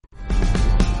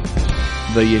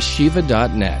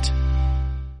theyeshiva.net.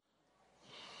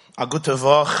 A gute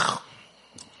Woche,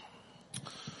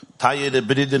 teure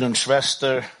Brüder und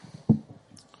Schwester,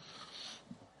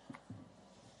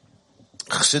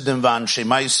 Chassidim van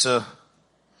Shemaise,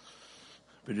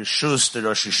 B'Rishus der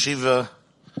Rosh Yeshiva,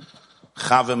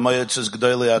 Chave Moyetzes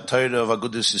G'dolei HaTorah of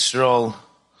Agudas Yisrael,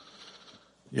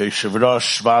 Yoshev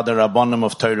Rosh Vada Rabbanim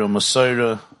of Torah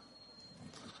Masorah,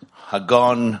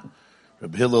 Hagon,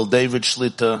 Reb Hillel David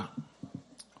Shlita,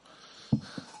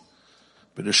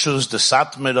 B'Rishus the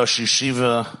Satmar Rosh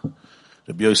Yeshiva,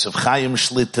 Reb Yosef Chaim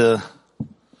Shlita,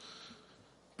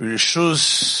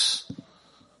 B'Rishus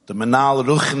the Menal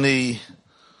Ruchni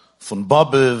von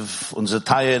Bobiv, unser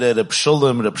Teire Reb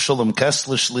Shulam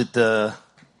Kessler Shlita,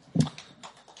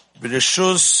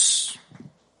 B'Rishus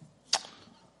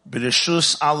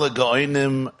alle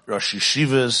Geoinim, Rosh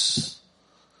Yeshivas,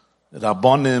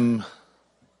 Rabbonim,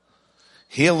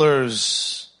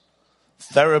 healers,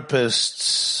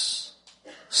 therapists,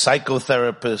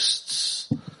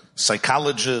 psychotherapists,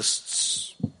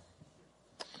 psychologists,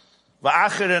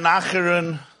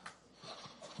 V'achirin,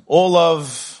 all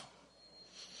of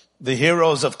the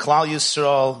heroes of Klal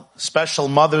Yisrael, special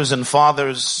mothers and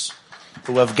fathers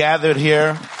who have gathered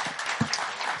here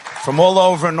from all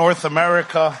over North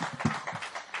America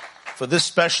for this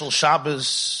special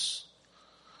Shabbos.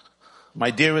 My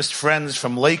dearest friends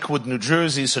from Lakewood, New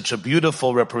Jersey, such a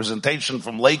beautiful representation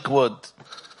from Lakewood.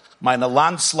 Meine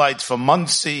Landslide from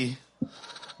Muncie,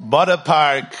 Butter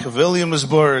Park,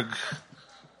 Williamsburg,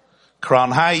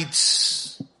 Crown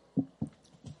Heights,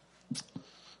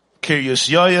 Kiryas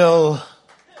Yoel.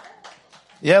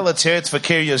 Yeah, let's hear it for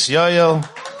Kiryas Yoel.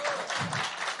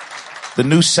 The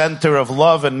new center of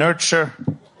love and nurture.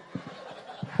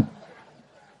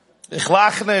 Ich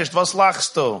lach nicht, was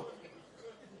lachst du?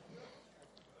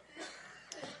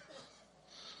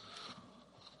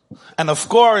 And of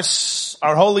course,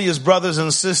 our holiest brothers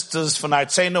and sisters from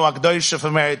Artzeinu Akdoisha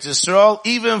from Eretz Yisrael,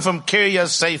 even from Kiryas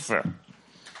Sefer.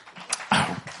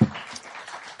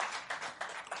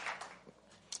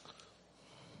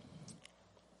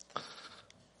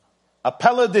 A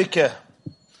Peladike,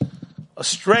 a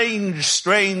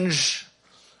strange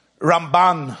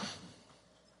Ramban.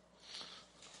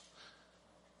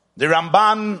 The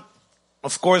Ramban,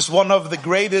 of course, one of the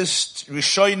greatest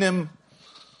Rishonim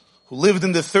who lived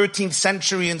in the 13th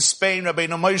century in Spain,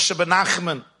 Rabbeinu Moshe ben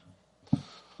Nachman,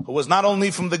 who was not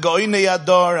only from the Goine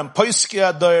Yador and Poiske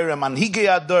Yador and Manhige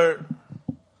Yador,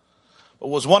 but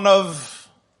was one of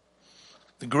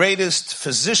the greatest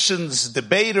physicians,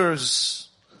 debaters,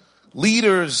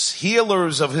 leaders,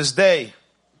 healers of his day.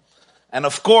 And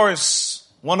of course,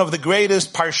 one of the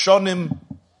greatest Parshonim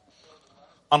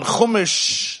on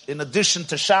Chumash, in addition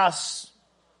to Shas.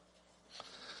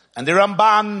 And the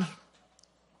Ramban,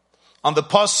 on the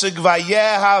Pasuk,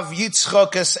 Vayehav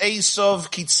Yitzchak es Esav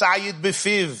kitzayid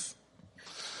befiv.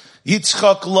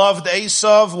 Yitzchak loved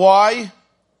Esav. Why?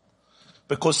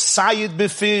 Because tzayid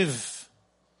befiv.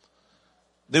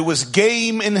 There was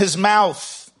game in his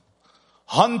mouth.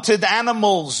 Hunted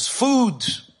animals, food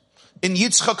in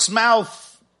Yitzchak's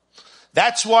mouth.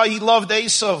 That's why he loved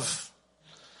Esav.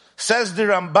 Says the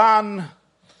Ramban,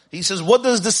 he says, what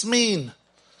does this mean?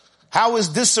 How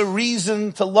is this a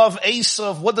reason to love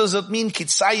Esav? What does it mean,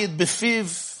 kitzayid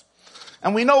befiv?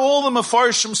 And we know all the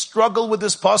Mefarshim struggle with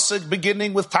this pasuk,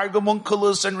 beginning with Targum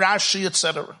Onkelos and Rashi,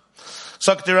 etc.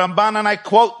 So the Ramban, and I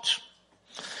quote,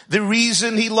 the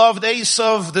reason he loved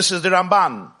Esav, this is the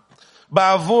Ramban,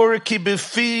 Ba'avur ki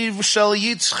befiv shel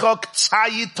Yitzchak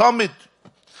tzayid tamid.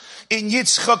 In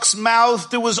Yitzchak's mouth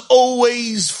there was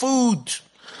always food.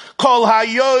 Kol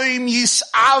hayoim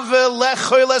yis'ave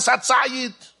lechol es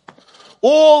hatzayid.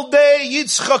 All day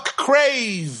Yitzchak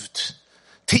craved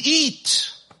to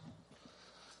eat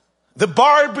the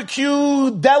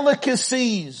barbecue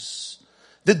delicacies,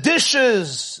 the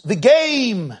dishes, the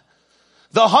game,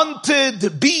 the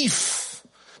hunted beef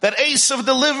that Esav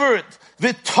delivered.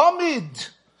 V'tamid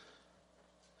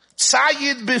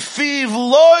tzayid befiv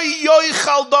lo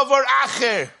yoichal davar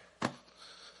acher.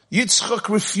 Yitzchak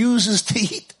refuses to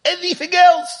eat anything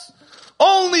else.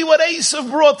 Only what Esav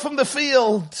brought from the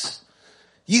field.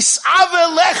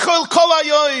 Yis'ave lechol kol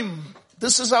hayoim.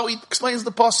 This is how he explains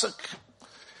the pasuk.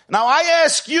 Now I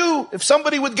ask you, if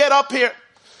somebody would get up here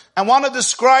and want to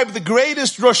describe the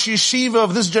greatest Rosh Yeshiva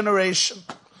of this generation,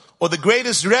 or the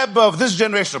greatest Rebbe of this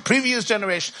generation, or previous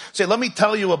generation, say, let me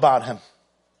tell you about him.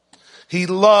 He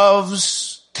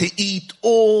loves to eat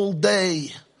all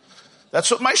day.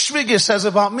 That's what my shviga says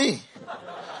about me.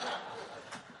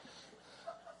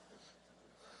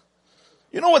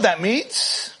 You know what that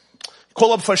means?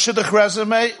 Call up for shidduch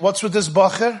resume. What's with this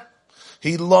bacher?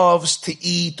 He loves to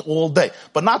eat all day,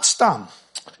 but not stam.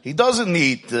 He doesn't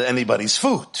eat anybody's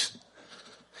food.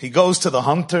 He goes to the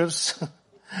hunters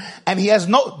and he has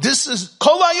this is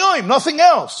kol hayoim, nothing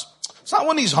else. It's not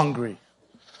when he's hungry.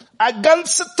 A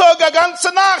ganze Tag, a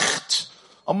ganze Nacht.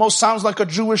 Almost sounds like a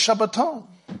Jewish Shabbaton.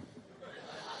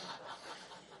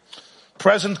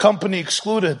 Present company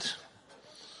excluded.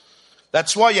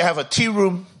 That's why you have a tea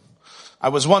room. I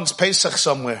was once Pesach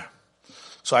somewhere.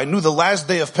 So I knew the last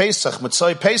day of Pesach,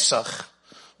 Mitzvah Pesach,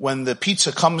 when the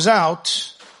pizza comes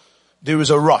out, there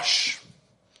is a rush.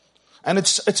 And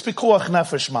it's pikuach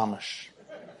nefesh mamash.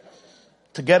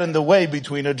 To get in the way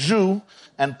between a Jew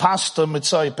and pasta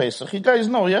Mitzvah Pesach. You guys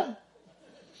know, yeah?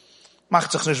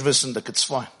 Macht sich nicht wissen, that it's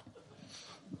fine.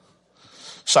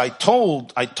 So I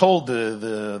told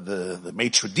the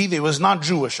maitre d', they was not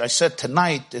Jewish. I said,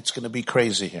 tonight it's going to be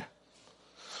crazy here.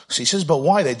 So he says, but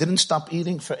why? They didn't stop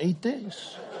eating for 8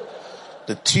 days.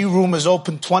 The tea room is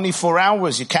open 24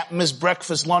 hours. You can't miss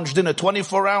breakfast, lunch, dinner,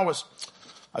 24 hours.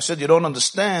 I said, you don't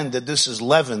understand that this is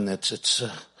leaven. It's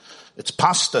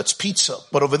pasta, it's pizza.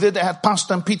 But over there they had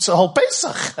pasta and pizza whole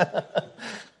Pesach.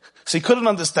 So he couldn't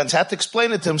understand. So I had to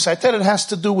explain it to him. So I said it has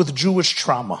to do with Jewish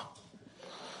trauma.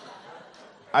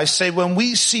 I say when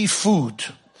we see food,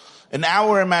 in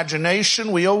our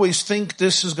imagination, we always think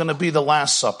this is going to be the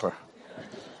Last Supper.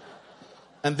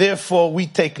 And therefore we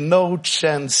take no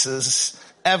chances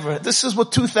ever. This is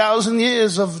what 2,000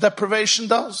 years of deprivation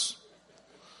does.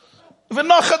 The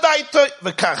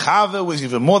was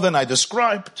even more than I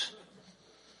described.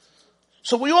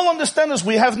 So we all understand this.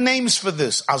 We have names for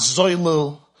this.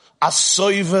 Azoilel,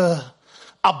 Asoive,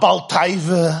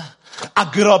 Abaltaive,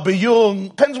 Agrabeyung.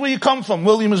 Depends where you come from.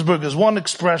 Williamsburg is one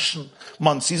expression.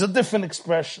 Muncie is a different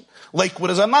expression.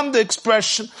 Lakewood is another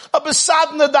expression.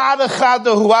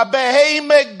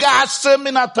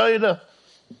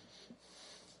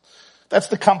 That's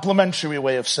the complimentary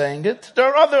way of saying it. There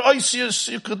are other oisius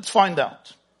you could find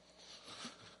out.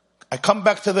 I come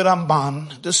back to the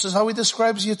Ramban. This is how he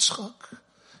describes Yitzchak.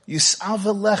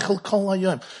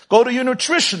 Go to your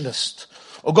nutritionist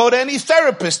or go to any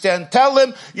therapist and tell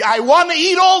him, I want to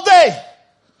eat all day.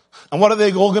 And what are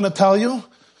they all going to tell you?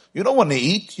 You don't want to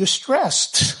eat, you're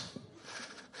stressed.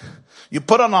 You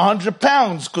put on 100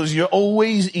 pounds because you're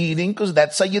always eating because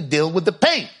that's how you deal with the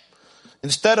pain.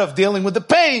 Instead of dealing with the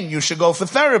pain, you should go for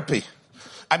therapy.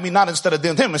 I mean, not instead of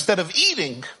dealing with him. Instead of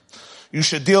eating, you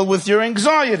should deal with your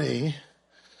anxiety.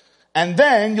 And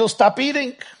then you'll stop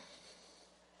eating.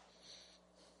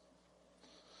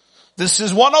 This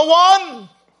is 101.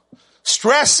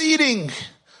 Stress eating.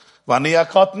 Vani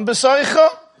cotton besaycha.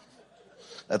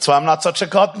 That's why I'm not such a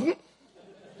cotton.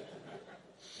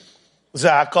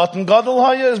 Cotton gadol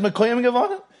haya is mekoyim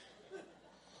geworden.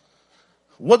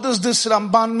 What does this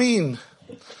Ramban mean?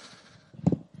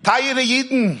 Tayere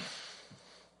Yidden.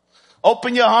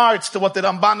 Open your hearts to what the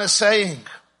Ramban is saying.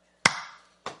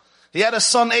 He had a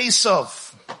son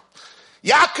Esav.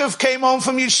 Yaakov came home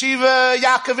from yeshiva.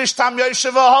 Yaakov ishtam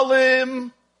Yoshev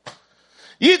Halim.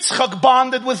 Yitzchak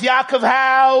bonded with Yaakov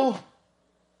how?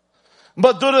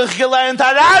 But durch gelernt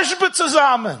a Rashba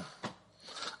zusammen.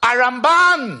 A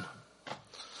Ramban.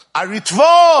 A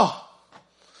Ritvo.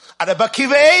 A Rebbe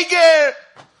Akiva Eger.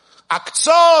 A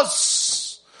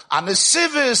Ktzos. A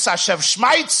Nesivis. A Shev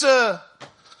Shmaitze.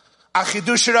 A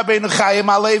Chidush Rabbeinu Chaim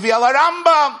Alevi al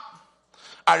Rambam.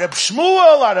 A Reb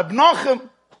Shmuel. A Reb Nochem.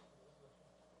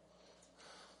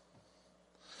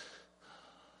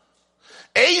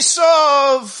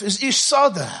 Esav is Ish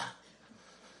Soda.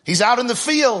 He's out in the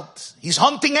field. He's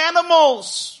hunting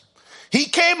animals. He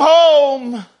came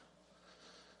home.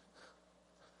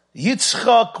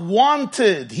 Yitzchak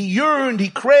wanted, he yearned, he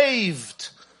craved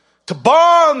to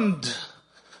bond.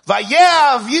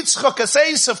 Vayev Yitzchak as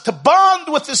Esav, to bond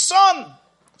with his son.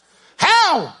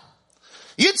 How?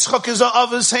 Yitzchak is a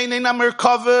Avos Heinen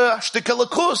Amerkava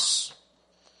Shtikelakus.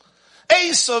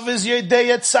 Esav is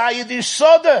Yedei Etzayid Ish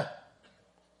Soda.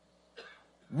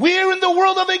 Where in the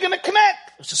world are they going to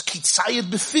connect? It's just Kitzayid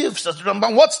Befiv. Says the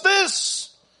Rambam, what's this?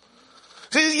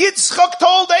 Yitzchak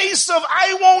told Esav,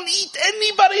 I won't eat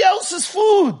anybody else's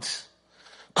food.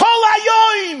 Kol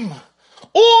hayoim.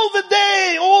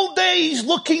 All day he's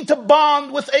looking to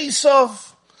bond with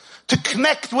Esav, to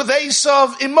connect with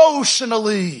Esav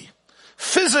emotionally,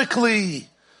 physically,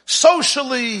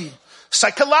 socially,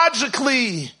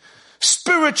 psychologically,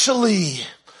 spiritually.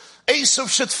 Esav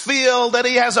should feel that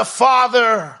he has a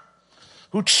father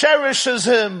who cherishes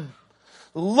him,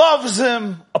 loves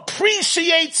him,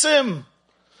 appreciates him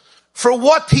for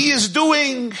what he is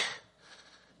doing,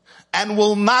 and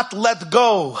will not let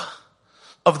go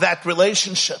of that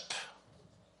relationship.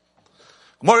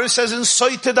 Gemara says in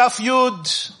Soite Daf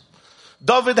Yud,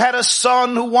 David had a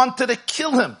son who wanted to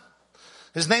kill him.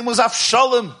 His name was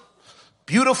Avshalom.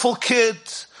 Beautiful kid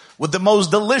with the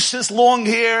most delicious long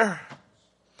hair.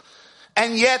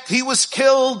 And yet he was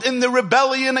killed in the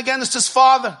rebellion against his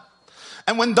father.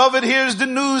 And when David hears the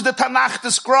news, the Tanakh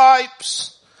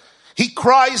describes, he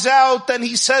cries out and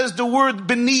he says the word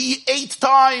Beni 8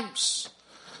 times.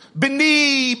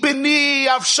 Beni, Beni,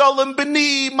 Avshalom,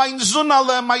 Beni, mein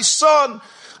Zunale, my son.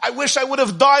 I wish I would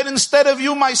have died instead of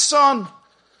you, my son.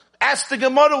 Ask the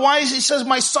Gemara, why is he says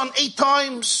my son 8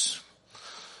 times?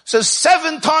 Says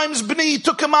 7 times Beni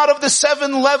took him out of the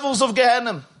 7 levels of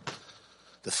Gehenna.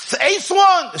 The 8th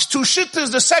one is 2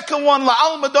 shittas. The second one,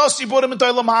 La'al Madasi, brought him into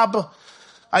Olam Haba.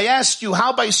 I ask you,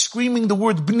 how by screaming the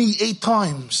word Beni 8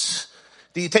 times,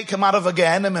 do you take him out of a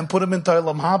Gehenna and put him into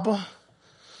Olam Haba?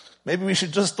 Maybe we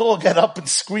should just all get up and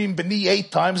scream Beni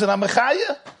 8 times in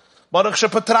Amachaya. Baruch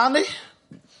Shepatrani.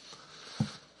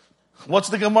 What's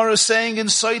the Gemara saying in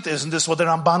Sot? Isn't this what the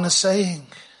Ramban is saying?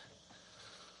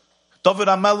 David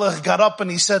HaMelech got up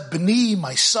and he said, Beni,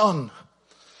 my son,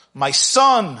 my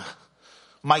son,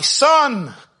 my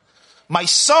son, my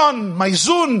son, my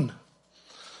zun.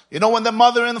 You know when the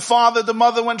mother and the father, the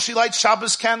mother when she lights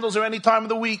Shabbos candles or any time of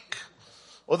the week,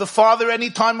 or the father any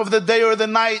time of the day or the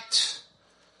night,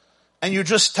 and you're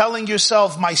just telling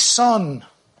yourself, my son,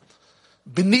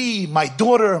 Beni, my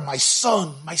daughter, my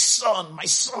son, my son, my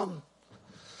son.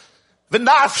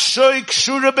 V'nafshoi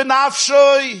kshura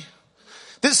b'nafshoi.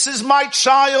 This is my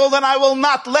child and I will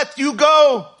not let you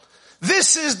go.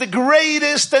 This is the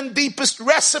greatest and deepest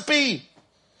recipe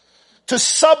to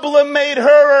sublimate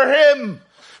her or him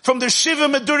from the Shiva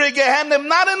Medurei Gehenna,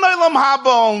 not in Olam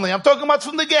Haba only. I'm talking about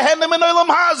from the Gehenna in Olam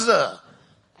Haza.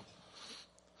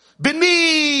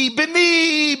 Beni,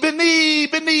 Beni, Beni,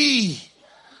 Beni.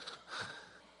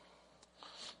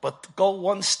 But go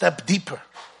one step deeper.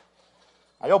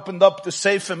 I opened up the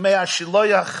Sefer Mea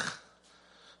Shiloyach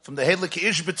from the Helik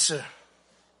Ishbitzer.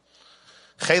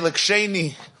 Chelik Sheni.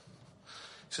 It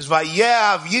says,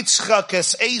 Vayeav Yitzchak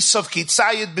es Esav ki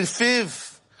tzayid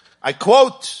b'fiv. I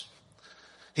quote.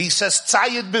 He says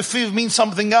tzayid b'fiv means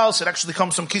something else. It actually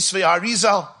comes from Kisvei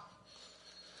Arizal.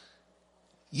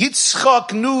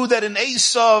 Yitzchak knew that in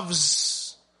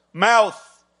Esav's mouth,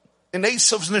 in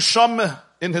Esav's neshama,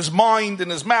 in his mind, in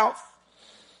his mouth,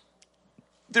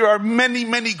 there are many,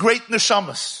 many great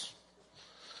neshamas.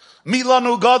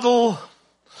 Milanu Gadol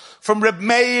from Reb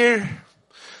Meir,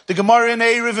 the Gemara in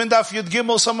Erev and Daf Yud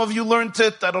Gimel. Some of you learned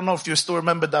it. I don't know if you still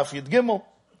remember Daf Yud Gimel.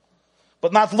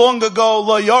 But not long ago,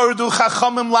 Lo Yordu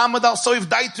Chachamim Lamed Al Soif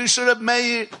Daitu Reb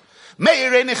Meir.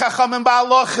 Meir Eini Chachamim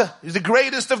Ba'alocha. He's the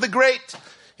greatest of the great.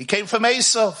 He came from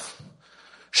Esav.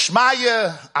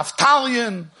 Shmaya,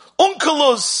 Aftalion,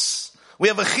 Onkelos. We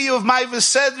have a Chiyuv Maivis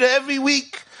Sedra every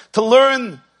week to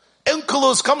learn.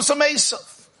 Onkelos comes from Esav.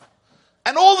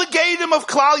 And all the Gedim of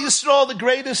Klal Yisrael, the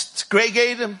greatest great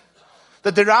Gedim,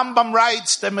 that the Rambam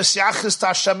writes, the Messiah is to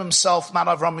Hashem himself, not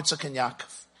Avram, Yitzchak, and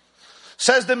Yaakov.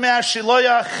 Says the Mea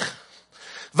Shiloyach,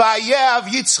 Vayeav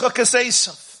Yitzchak es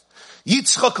Esav.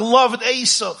 Yitzchak loved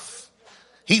Esav.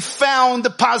 He found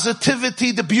the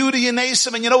positivity, the beauty in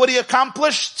Esav, and you know what he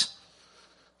accomplished?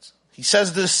 He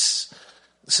says this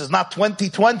is not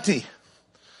 2020.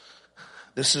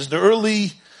 This is the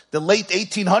late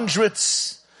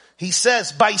 1800s. He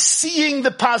says, by seeing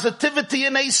the positivity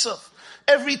in Esav,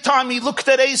 every time he looked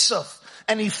at Esav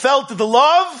and he felt the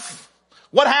love,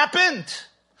 what happened?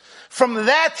 From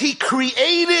that he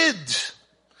created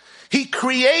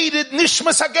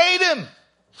Nishmas HaGedim.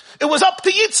 It was up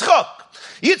to Yitzchak.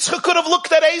 Yitzchak could have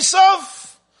looked at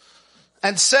Esav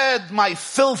and said, my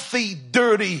filthy,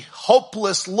 dirty,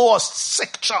 hopeless, lost,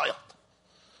 sick child.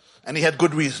 And he had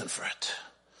good reason for it.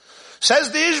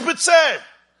 Says the Ishbitzer,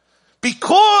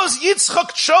 because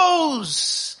Yitzchak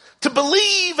chose to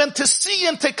believe and to see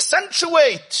and to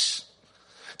accentuate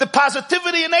the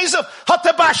positivity in Esav,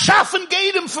 Hatabashafen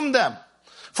gave him from them.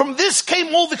 From this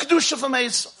came all the Kedusha from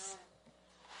Esav.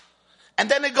 And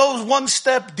then it goes one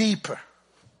step deeper.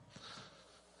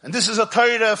 And this is a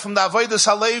Torah from the Avodas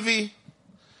Halevi,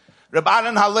 Reb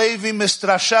Aaron Halevi, Mr.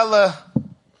 Ashela,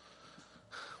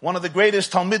 one of the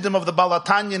greatest Talmidim of the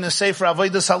Balatanya in the Sefer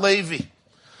Avodas Halevi.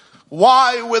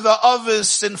 Why were the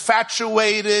others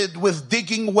infatuated with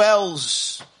digging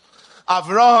wells?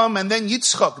 Avraham and then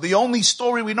Yitzchak. The only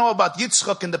story we know about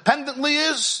Yitzchak independently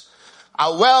is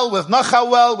a well with noch a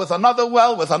well, with another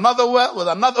well, with another well, with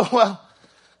another well.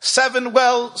 7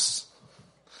 wells.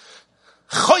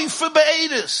 Choife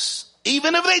be'edis.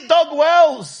 Even if they dug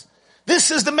wells,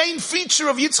 this is the main feature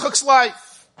of Yitzchak's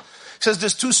life. It says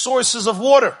there's 2 sources of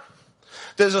water.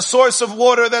 There's a source of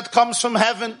water that comes from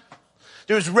heaven.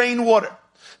 There's rainwater.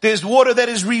 There's water that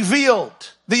is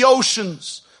revealed. The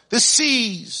oceans, the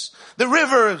seas, the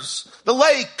rivers, the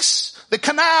lakes, the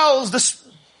canals,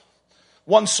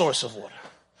 one source of water.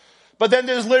 But then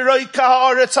there's Leroika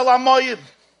Haaretz Al Hamayim,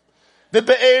 the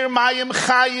Be'er Mayim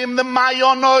Chayim, the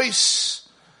Mayonois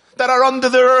that are under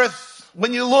the earth.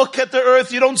 When you look at the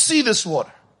earth, you don't see this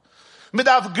water. Mit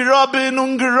auf Graben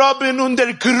und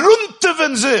der Grunte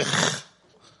von sich.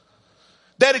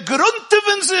 Der Grunte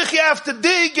von sich, you have to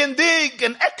dig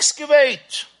and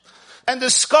excavate and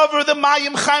discover the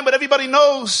Mayim Chaim. But everybody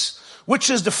knows which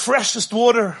is the freshest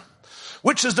water,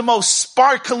 which is the most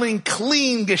sparkling,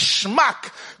 clean,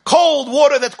 geschmack, cold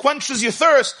water that quenches your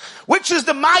thirst, which is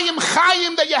the Mayim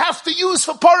Chaim that you have to use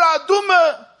for Parah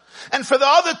Adumah. And for the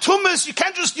other tumas, you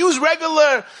can't just use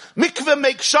regular mikveh,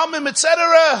 make shamim,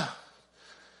 etc.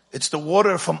 It's the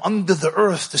water from under the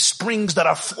earth, the springs that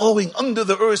are flowing under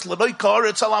the earth.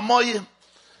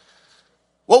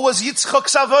 What was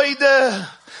Yitzchak's avodah?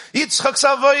 Yitzchak's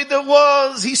avodah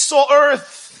was, he saw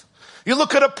earth. You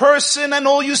look at a person and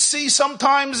all you see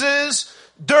sometimes is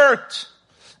dirt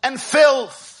and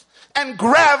filth and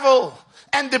gravel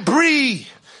and debris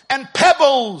and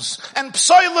pebbles and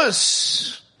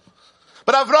psoilus.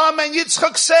 But Avraham and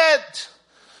Yitzchak said,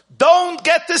 don't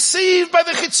get deceived by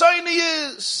the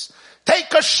chitzoniyos.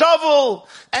 Take a shovel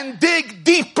and dig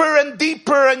deeper and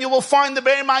deeper and you will find the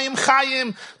Be'er Mayim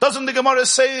Chayim. Doesn't the Gemara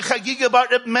say, Chagiga bar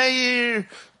Reb Meir,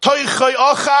 Toichoy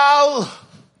Ochal,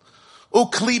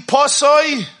 Ukli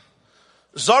Posoi,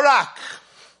 Zorak.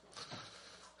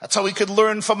 That's how we could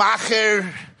learn from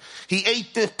Acher. He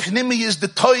ate the Pnimiyas, the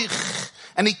Toich,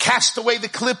 and he cast away the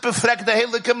klippe, Frek the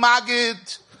Helike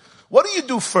Magid. What do you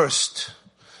do first?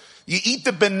 You eat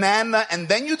the banana and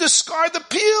then you discard the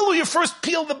peel, or you first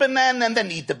peel the banana and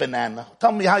then eat the banana?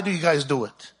 Tell me, how do you guys do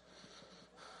it?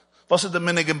 What's the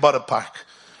minig in Butter Park?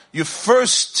 You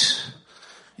first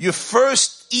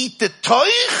eat the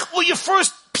toich, or you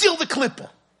first peel the klippe?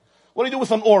 What do you do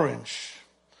with an orange?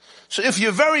 So if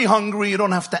you're very hungry, you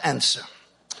don't have to answer.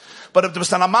 But if there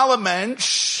was an amala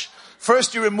mensch,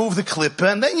 first you remove the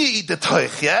klippe and then you eat the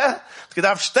toich, yeah?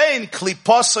 Gedarf stehen,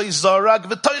 kliposoi zorag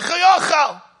v'toicha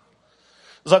yochal.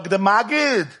 Zog the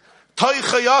Magid,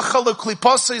 toicha yochal or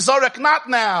kliposoi zorag, not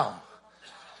now.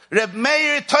 Reb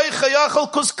Meir toicha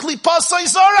yochal cause kliposoi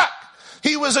zorag.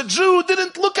 He was a Jew,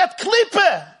 didn't look at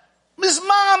klippe.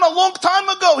 Mizman, a long time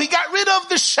ago, he got rid of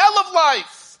the shell of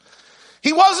life.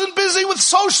 He wasn't busy with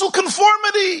social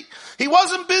conformity. He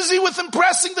wasn't busy with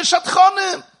impressing the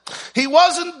shatchanim. He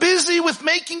wasn't busy with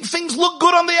making things look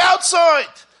good on the outside.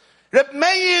 Reb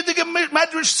Meir, the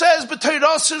Medrash says, but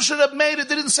Teirasu Reb Meir, it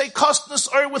didn't say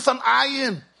kostnus or with an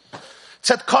ayin. It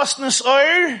said kostnus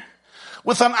or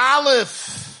with an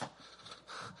aleph.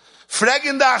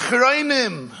 Fregen da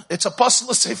achroinim. It's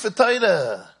apostle of Sefer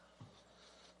Torah.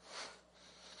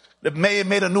 Reb Meir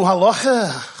made a new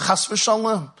halacha. Chas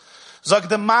v'shalom. Zog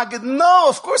the Magid, no,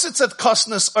 of course it said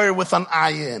kostnus or with an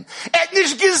ayin. Et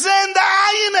nish gezen da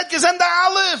ayin, et gezen da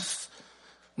aleph.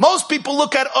 Most people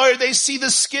look at oil, they see the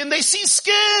skin, they see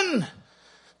skin.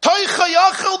 Toicha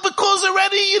yachel, because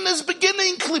already in his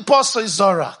beginning, kliposai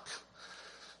zarak.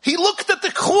 He looked at the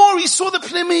core, he saw the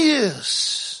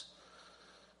pnimiyos.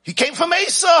 He came from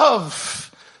Esav.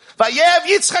 Vayev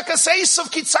Yitzchak as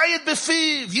Esav kitzayet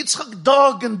befiv. Yitzchak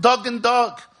dug and dug and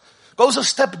dug. Goes a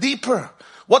step deeper.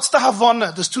 What's the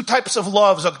Havana? There's two types of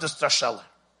love, Zog the Strasheller.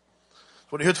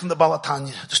 What you heard from the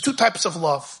Balatanya. There's two types of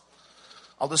love.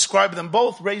 I'll describe them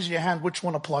both. Raise your hand. Which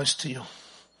one applies to you?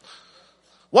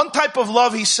 One type of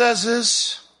love, he says,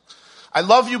 is, I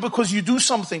love you because you do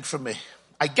something for me.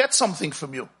 I get something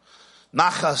from you.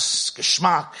 Nachas,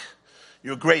 geschmack.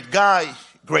 You're a great guy,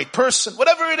 great person,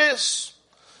 whatever it is.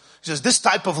 He says, this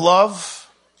type of love,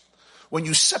 when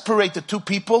you separate the two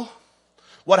people,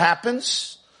 what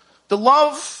happens? The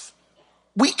love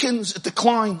weakens, it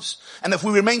declines. And if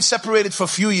we remain separated for a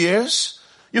few years,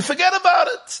 you forget about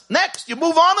it. Next, you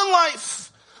move on in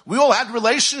life. We all had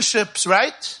relationships,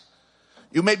 right?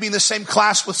 You may be in the same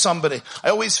class with somebody.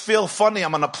 I always feel funny.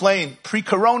 I'm on a plane,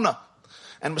 pre-corona.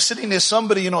 And we're sitting near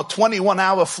somebody,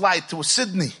 21-hour flight to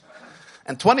Sydney.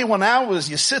 And 21 hours,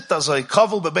 you sit as a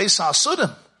kavel bebeis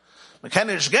ha'asudim.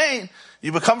 Mekenish gain.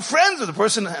 You become friends with the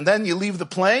person, and then you leave the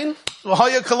plane.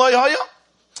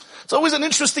 It's always an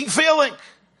interesting feeling.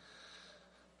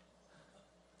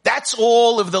 That's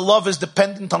all if the love is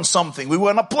dependent on something. We were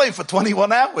on a plane for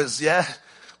 21 hours, yeah?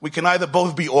 We can either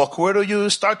both be awkward or you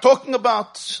start talking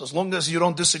about, as long as you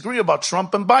don't disagree about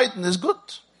Trump and Biden, is good.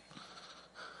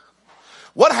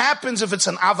 What happens if it's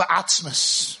an ava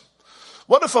atzmas?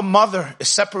 What if a mother is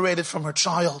separated from her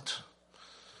child?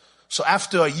 So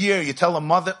after a year, you tell a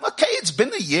mother, okay, it's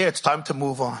been a year, it's time to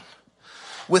move on.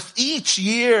 With each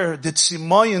year, the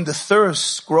tzimoyin, the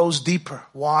thirst, grows deeper.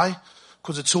 Why?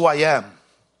 Because it's who I am.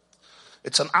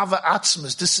 It's an ava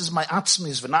atzmis. This is my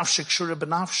atzmis. V'nafshik shura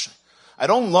b'nafshi. I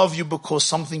don't love you because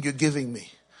something you're giving me.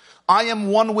 I am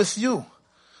one with you.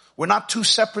 We're not two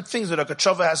separate things. The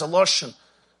Rakachava has a lashon.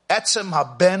 Etzem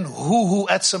haben hu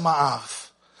etzem ha'av.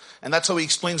 And that's how he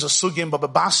explains a sugi in Baba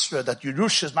Basra, that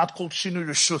Yerusha is not called Shinu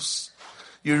Rishus.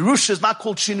 Yerusha is not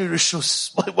called Shinu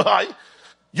Rishus. Why?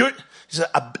 He said,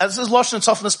 as this lashon in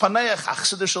Tzafnas Paneach,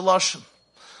 achsidish lashon.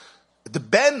 The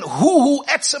ben hu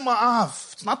etzem ha'av.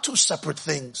 It's not two separate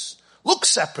things. Look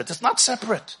separate. It's not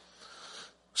separate.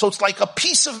 So it's like a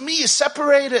piece of me is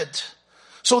separated.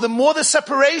 So the more the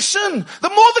separation, the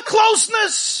more the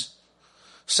closeness.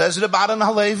 Says Rabban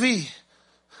Halevi.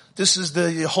 This is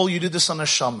the whole Yididus on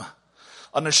Neshama.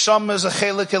 A Neshama is a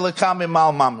chelik elokam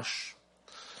imal mamash.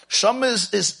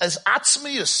 Neshama is as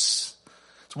atzmius.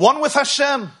 It's one with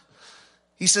Hashem.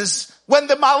 He says, when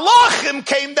the Malachim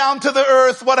came down to the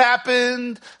earth, what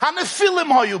happened? Hanefilim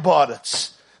hayu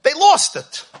baretz. They lost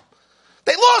it.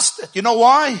 They lost it. You know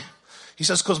why? He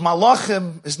says, because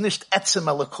Malachim is nicht etzem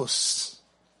elikus.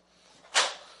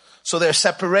 So they're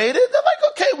separated. They're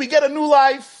like, okay, we get a new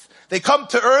life. They come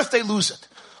to earth, they lose it.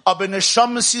 Aber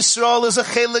Neshamas Yisrael is a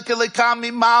chelik elokam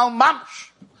imal mamash,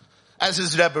 as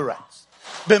his Rebbe writes.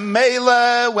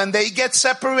 B'meila, when they get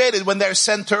separated, when they're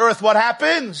sent to earth, what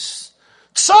happens?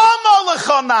 Tzam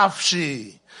alecha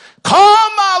nafshi,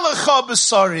 kam alecha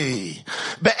b'sari,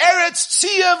 be'eretz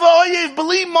tzia v'oyev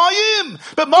b'li mayim,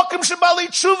 b'mokim shebali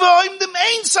tshuva oim dem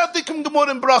ein tzadikim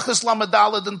gemurim brachas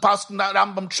lamadalad and paskin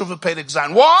Rambam tshuva perek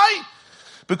zayin. Why?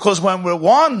 Because when we're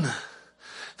one,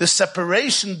 the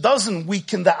separation doesn't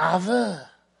weaken the ava.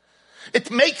 It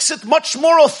makes it much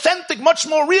more authentic, much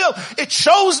more real. It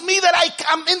shows me that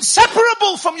I'm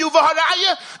inseparable from you,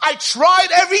 Vaharaya. I tried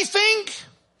everything,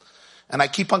 and I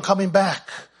keep on coming back.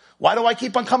 Why do I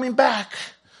keep on coming back?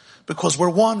 Because we're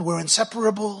one, we're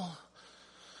inseparable.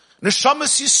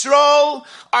 Neshamas Yisrael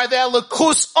are the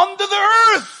elikus under the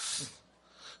earth.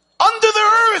 Under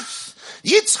the earth.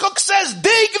 Yitzchak says,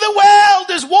 dig the well,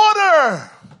 there's water.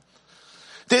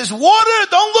 There's water,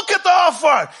 don't look at the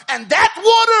offer. And that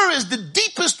water is the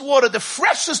deepest water, the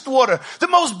freshest water, the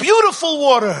most beautiful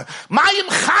water. Mayim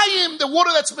Chayim, the water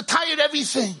that's metired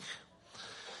everything.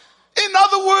 In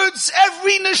other words,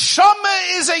 every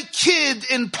neshama is a kid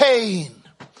in pain.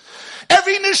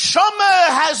 Every neshama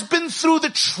has been through the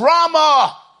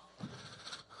trauma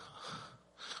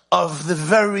of the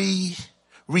very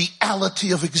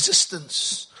reality of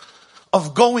existence,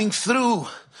 of going through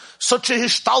such a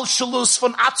hishtalshalus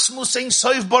von atzmus ein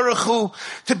soif baruch hu,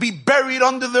 to be buried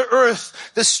under the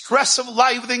earth, the stress of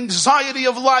life, the anxiety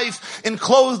of life,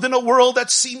 enclosed in a world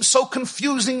that seems so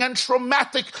confusing and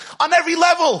traumatic on every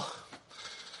level.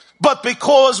 But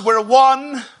because we're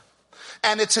one,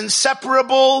 and it's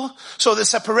inseparable, so the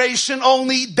separation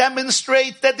only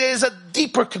demonstrates that there's a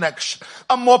deeper connection,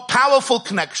 a more powerful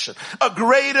connection, a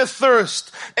greater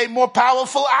thirst, a more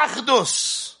powerful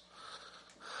achdus.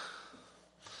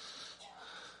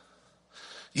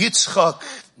 Yitzchak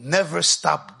never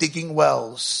stopped digging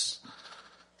wells.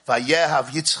 Vayehav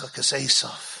Yitzchak es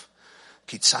Esav.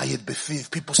 Kitzayid befiv.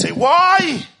 People say,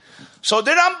 why? So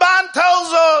the Ramban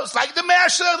tells us, like the Me'er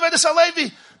Shel Vedas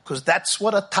Halevi, because that's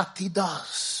what a tati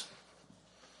does.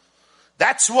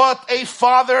 That's what a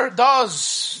father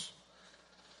does.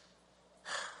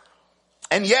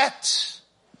 And yet,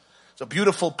 it's a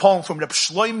beautiful poem from Reb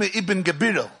Shloime Ibn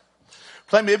Gebirol.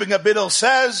 Shloime Ibn Gebirol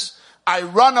says, I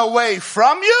run away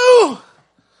from you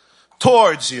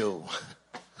towards you.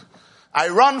 I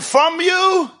run from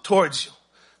you towards you.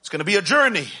 It's going to be a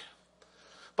journey.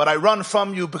 But I run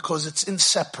from you because it's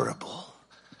inseparable.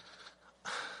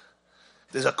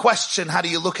 There's a question, how do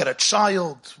you look at a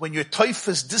child? When you're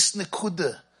toifes dis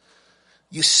nekuda,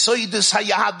 yisoidus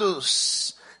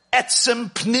hayadus,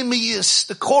 etzem pnimius,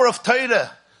 the core of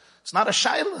Torah. It's not a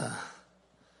shaila.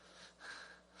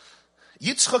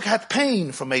 Yitzchak had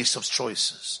pain from Esav's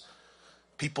choices.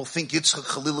 People think Yitzchak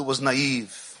Chalila was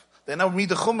naive. They now read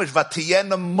the Chumash,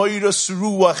 Vatiyena moiras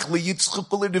ruach leYitzchak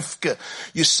u'lerivka.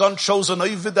 Your son chose an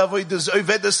oived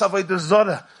avodah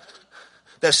zara.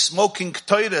 They're smoking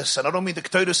ktoides, and I don't mean the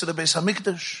ktoides of the Beis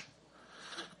Hamikdash,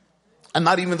 and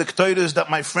not even the ktoides that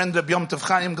my friend Rabbi Yom Tov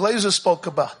Chaim Glazer spoke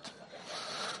about.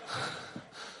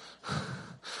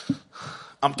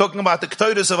 I'm talking about the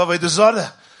ktoides of avodah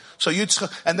zara. So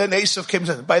Yitzchak, and then Esav came and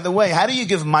said, by the way, how do you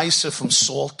give ma'aser from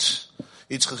salt?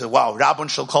 Yitzchak said, wow, Rabban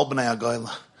shel kol b'nei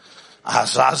hagoyla.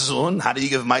 Azazun, how do you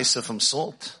give ma'aser from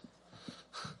salt?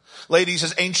 Lady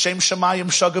says, Ein Shem Shemayim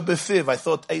Shaga Befiv. I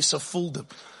thought Esav fooled him.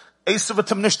 Esav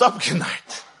hat him nicht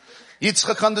abgenagt.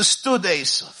 Yitzchak understood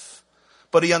Esav.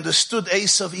 But he understood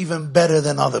Esav even better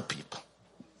than other people.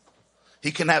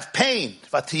 He can have pain.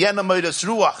 Vatiyena moedas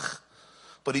ruach.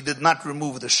 But he did not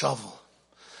remove the shovel.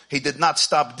 He did not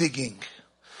stop digging.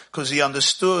 Because he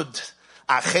understood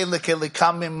Achelek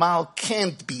elikam mimal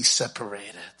can't be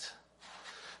separated.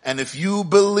 And if you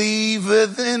believe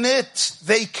in it,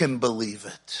 they can believe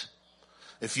it.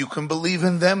 If you can believe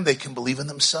in them, they can believe in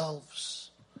themselves.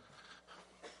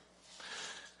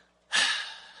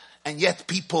 And yet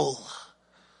people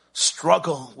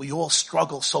struggle. We all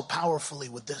struggle so powerfully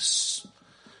with this.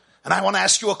 And I want to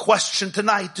ask you a question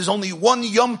tonight. There's only one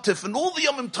Yom Tif and all the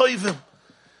Yomim Tovim.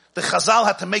 The Chazal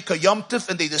had to make a Yom Tif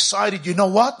and they decided, you know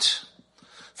what?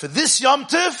 For this Yom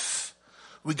Tif,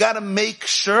 we got to make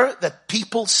sure that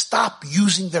people stop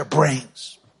using their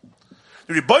brains.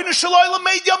 The Rebbeinu Shalom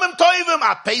made Yomim Tovim,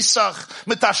 a Pesach,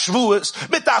 mit a Shvuos,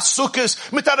 mit a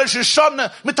Sukkos, mit a Rosh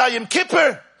Hashanah, mit a Yom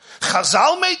Kippur.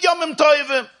 Chazal made Yomim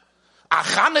Tovim, a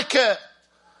Chanukah.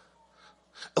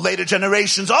 Later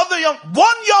generations, one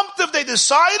Yom Tov they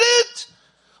decided,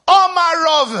 Omar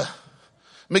Rav,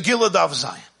 Megillah Daf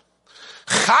Zayin.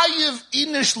 Chayiv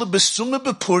inish lebesume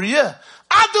bepurya,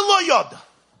 adelo yoda.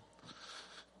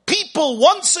 People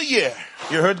once a year,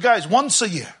 you heard guys, once a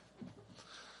year.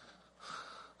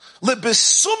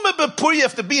 Lebesume bepurya, you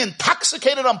have to be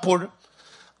intoxicated on Purim.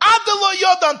 Adelo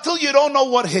yoda, until you don't know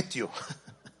what hit you.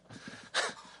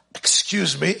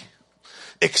 Excuse me.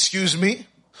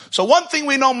 So one thing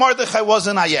we know, Mordechai was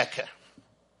an Ayeker.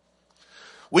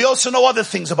 We also know other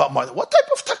things about Mordechai. What type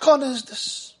of takana is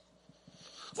this?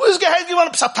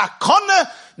 Takana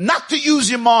not to use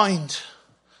your mind.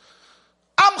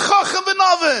 Am chachem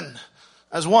v'novin.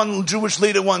 As one Jewish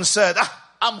leader once said,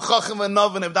 Am chachem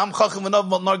v'novin. If am chachem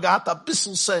v'novin, nor gahat a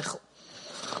bissel seichel.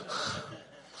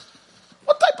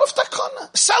 What type of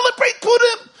takana? Celebrate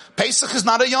Purim. Pesach is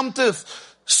not a Yom Tiv.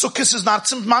 Sukkot is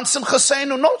not man simcha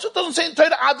seinu. No, it doesn't say in Torah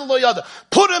adelo yoda.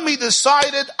 Purim, he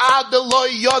decided adelo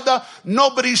yoda.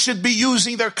 Nobody should be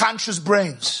using their conscious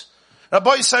brains.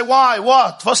 Rabbi say, why?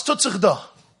 What? Was tut sich da?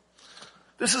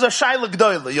 This is a shaila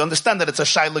gdoila. You understand that it's a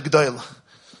shaila gdoila.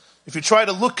 If you try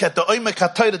to look at the oimek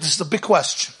haTorah, this is a big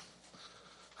question.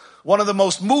 One of the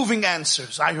most moving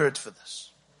answers I heard for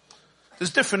this.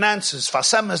 There's different answers.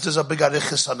 Fasemes, there's a big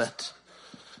arichis on it.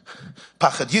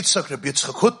 Pachad Yitzchak, Rabbi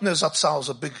Yitzchak Hutner Zatzal,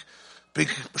 a big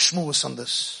shmuas on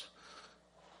this.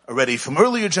 Already from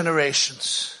earlier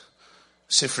generations.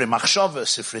 Sifrei Machshava,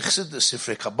 Sifrei Chassidus,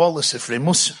 Sifrei Kabbalah, Sifrei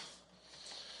Mussar.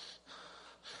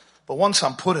 But once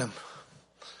on Purim,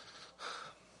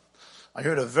 I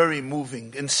heard a very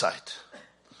moving insight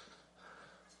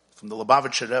from the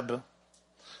Lubavitcher Rebbe.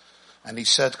 And he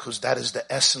said, because that is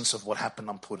the essence of what happened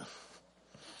on Purim.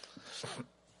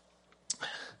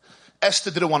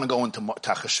 Esther didn't want to go into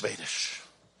Tachashvedish.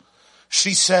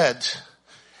 She said,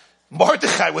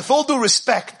 Mordechai, with all due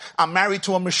respect, I'm married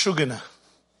to a Meshugana.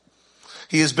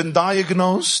 He has been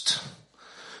diagnosed.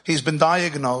 He's been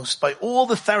diagnosed by all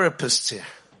the therapists here.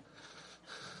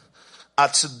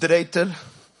 Atzedreter,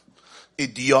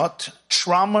 idiot,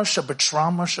 trauma,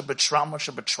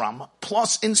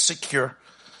 plus insecure,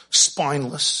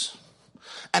 spineless.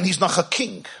 And he's not a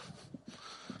king.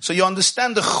 So you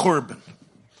understand the churban.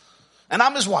 And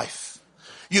I'm his wife.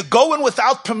 You go in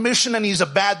without permission and he's a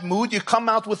bad mood, you come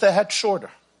out with a head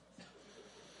shorter.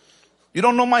 You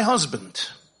don't know my husband.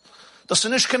 Das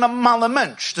ist kein normaler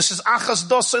Mensch. This is achas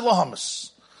dos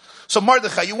elohamas. So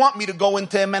Mordechai, you want me to go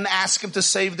into him and ask him to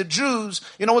save the Jews.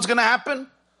 You know what's going to happen?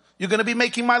 You're going to be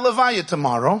making my levaya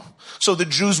tomorrow. So the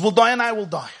Jews will die and I will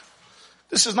die.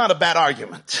 This is not a bad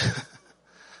argument.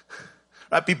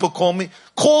 Right? People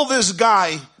call this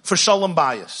guy for shalom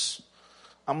bayis.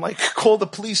 I'm like, call the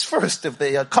police first if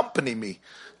they accompany me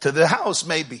to the house,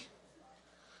 maybe.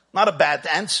 Not a bad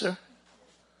answer.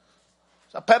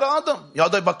 And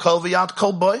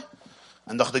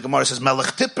the Gemara says,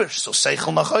 Melech Tippish, so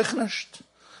Seichel nach euch nicht.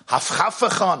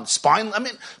 Hafchafechan, spine,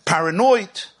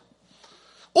 paranoid.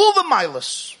 All the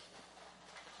milas.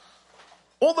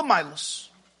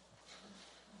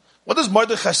 What does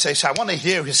Mordechai say? So I want to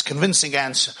hear his convincing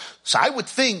answer. So I would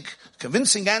think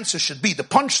convincing answer should be the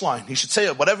punchline. He should say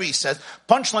whatever he says.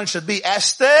 Punchline should be,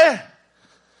 Esther,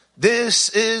 this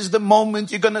is the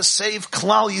moment you're going to save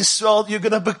Klal Yisrael. You're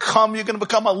going to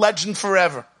become a legend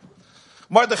forever.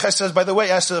 Mordechai says, by the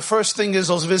way, Esther, the first thing is,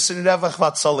 we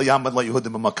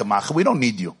don't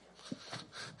need you.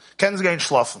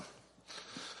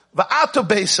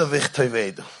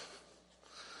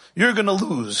 You're going to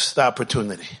lose the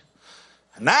opportunity.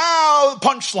 Now,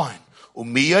 punchline. Says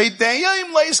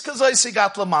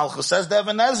the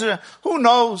Even Ezra, who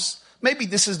knows? Maybe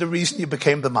this is the reason you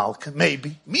became the Malka.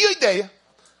 Maybe.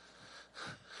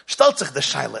 Stellt sich the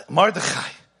Shaila, Mordechai.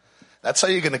 That's how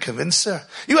you're going to convince her.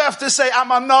 You have to say,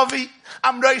 I'm a Novi,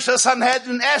 I'm Rosh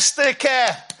Sanhedrin,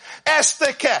 Esteke,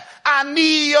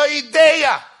 Ani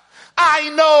Yoideya. I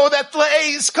know that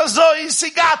Le'ez Kazoi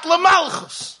Sigat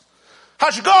L'Malchus.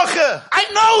 Hashgocha, I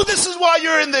know this is why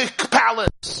you're in the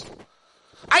palace.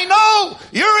 I know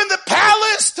you're in the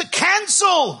palace to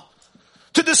cancel,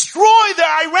 to destroy the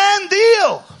Iran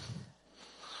deal.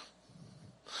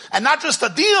 And not just a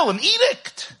deal, an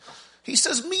edict. He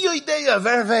says, Mi Yoideya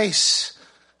Verves.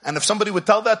 And if somebody would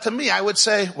tell that to me, I would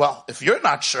say, well, if you're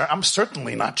not sure, I'm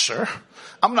certainly not sure.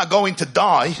 I'm not going to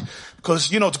die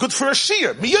because, it's good for a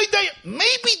shear. Mi Yoideya.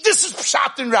 Maybe this is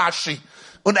Pshat in Rashi.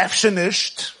 Und efshe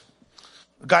nicht.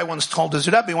 A guy once told his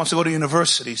Rebbe he wants to go to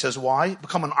university. He says, why?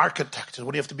 Become an architect.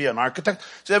 What do you have to be, an architect? He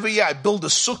says, every year I build a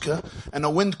sukkah and the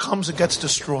wind comes and gets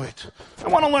destroyed. I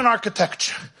want to learn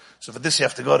architecture. So for this you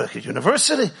have to go to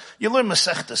university. You learn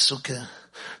Masechta Sukkah,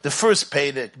 the first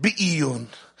Pedic, Be'iyun.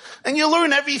 And you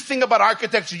learn everything about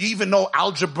architecture. You even know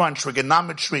algebra and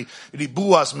trigonometry,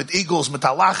 ribuas, mit eagles, mit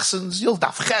alachsons. You'll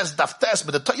daf ches, daf tes,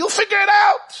 you'll figure it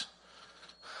out.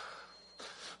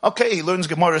 Okay, he learns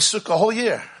Gemara Sukkah a whole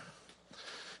year.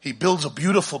 He builds a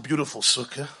beautiful, beautiful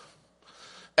sukkah.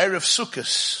 Erev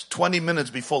Sukkos, 20 minutes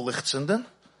before Lichtzinden,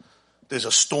 there's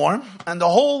a storm, and the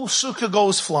whole sukkah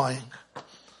goes flying.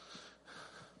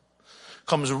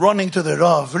 Comes running to the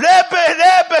Rav.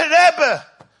 Rebbe!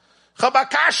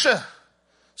 Chabakasha.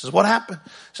 Says, what happened?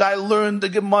 So I learned the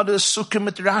Gemara Sukkah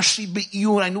mit Rashi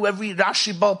Be'iyun. I knew every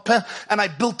Rashi Baal Peh, and I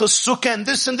built a sukkah, and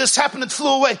this happened, it flew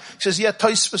away. He says, yeah,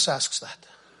 Tosfos asks that.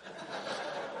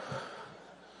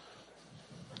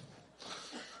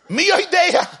 Mi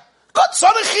yoideya. God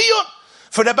tzarechiyun.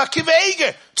 For Rebbe Akiva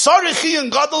Eiger. Tzarechiyun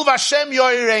gadol v'Hashem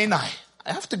yoireinai.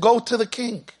 I have to go to the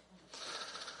king.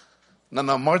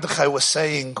 No, Mordechai was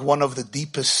saying one of the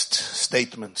deepest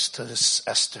statements to his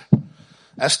Esther.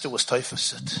 Esther was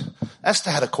Teifasit.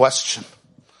 Esther had a question.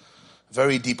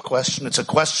 Very deep question. It's a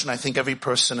question I think every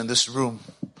person in this room,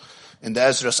 in the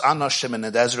Ezras Anoshim and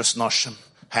in the Ezras Noshim,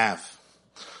 have.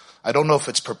 I don't know if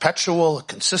it's perpetual,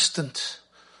 consistent,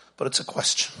 but it's a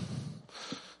question.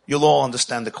 You'll all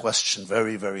understand the question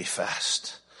very, very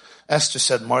fast. Esther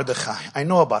said, Mordechai, I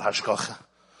know about Hashgacha.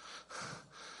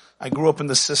 I grew up in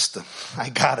the system. I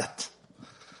got it.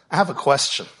 I have a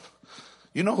question.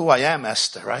 You know who I am,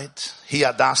 Esther, right?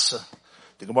 Hadassah.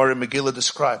 The Gemara Megillah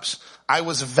describes. I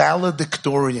was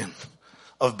valedictorian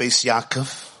of Beis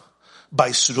Yaakov, by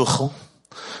Sruchel,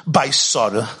 by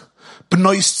Sarah,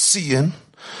 Bnois Tzion,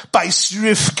 by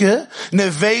Rivka,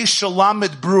 Nevei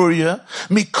Shalamet Bruria,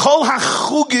 Mikol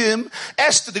HaChugim,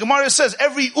 Esther. The Gemara says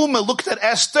every Ummah looked at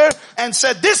Esther and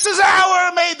said, this is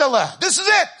our Meidala. This is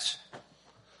it.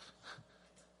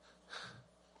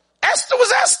 Esther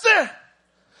was Esther.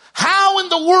 How in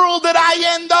the world did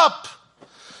I end up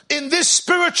in this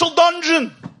spiritual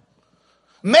dungeon?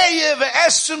 Me'eh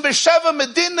ve'esrim b'sheva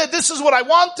medina. This is what I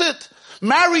wanted.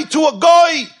 Married to a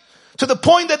guy, to the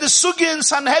point that the Sugya in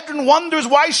Sanhedrin wonders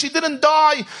why she didn't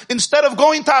die instead of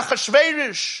going to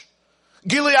Achashverosh.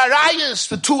 Gilui Arayis,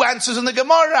 the two answers in the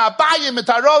Gemara. Abayim et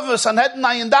Arava, Sanhedrin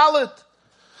Ayin Dalet.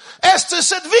 Esther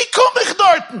said, "Wie komm ich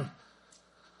dorten?"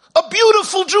 A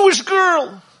beautiful Jewish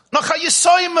girl, nach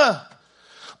Yisoyma,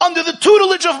 under the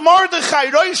tutelage of Mordechai,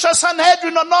 Rosh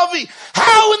Sanhedrin Novi.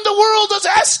 How in the world does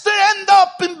Esther end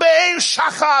up in Be'er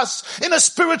Shachas, in a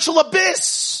spiritual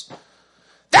abyss?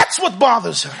 That's what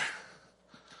bothers her.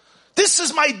 This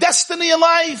is my destiny in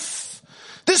life.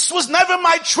 This was never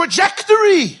my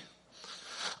trajectory.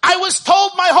 I was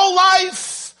told my whole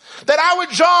life that our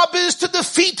job is to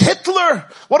defeat Hitler.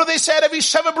 What do they say at every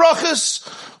Sheva Brachas?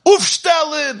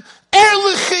 Aufstellen,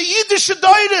 ehrliche Yiddische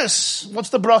Deures. What's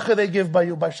the bracha they give by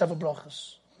Sheva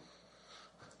Brachas?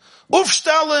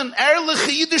 Aufstellen,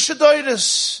 ehrliche Yiddische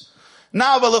Deures.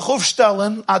 Now will ich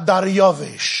aufstellen a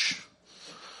Daryovish.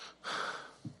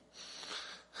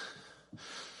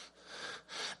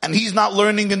 And he's not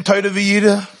learning in Torah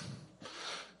V'Yira.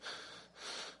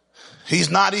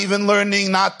 He's not even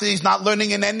learning, he's not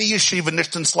learning in any yeshiva,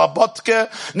 nicht in Slabodka,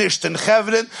 nicht in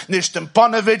Chevron, nicht in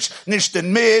Ponovich, nicht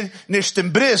in Mir, nicht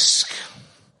in Brisk.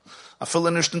 I feel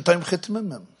nicht in Taim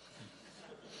Chitmimim.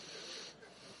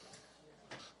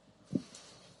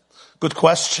 Good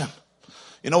question.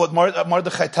 You know what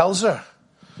Mordechai tells her?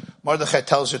 Mordechai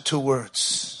tells her two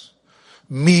words.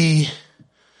 Mi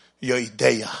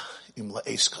yoideya im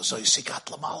la'es kazoi sigat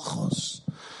l'malchus.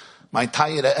 My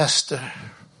Tayira Esther.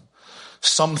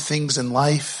 Some things in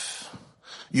life,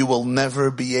 you will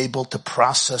never be able to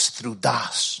process through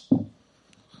das.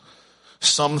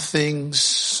 Some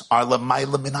things are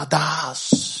l'mayla min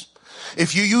hadas.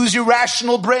 If you use your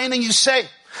rational brain and you say,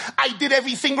 I did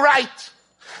everything right.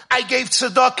 I gave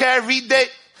tzedakah every day.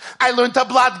 I learned a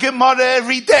blad gemara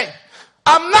every day.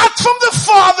 I'm not from the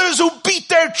fathers who beat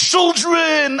their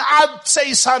children. Ad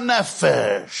tzeis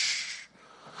hanefesh.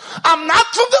 I'm not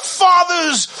from the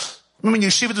fathers. Remember in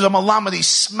Yeshiva, there's a malama, he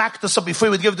smacked us up before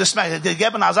he would give the smack. They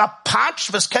gave us a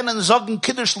patch, was kennen sagen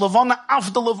kiddush levana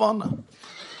af de levana.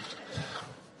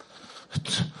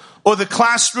 Or the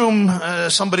classroom,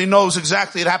 somebody knows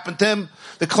exactly it happened to him.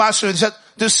 The classroom, he said,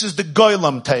 this is the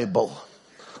goylem table.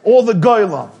 All the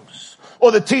goylams.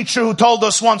 Or the teacher who told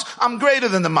us once, I'm greater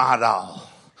than the Maharal.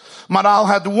 Maharal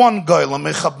had one goylem,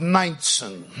 ich hab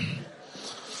 19.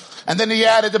 And then he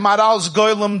added, the Maharal's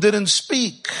goylem didn't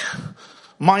speak.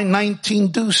 My 19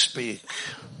 do speak.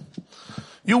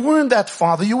 You weren't that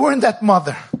father. You weren't that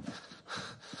mother.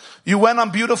 You went on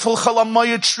beautiful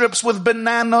chalamoyed trips with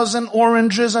bananas and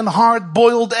oranges and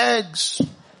hard-boiled eggs.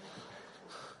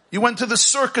 You went to the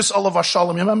circus, Olav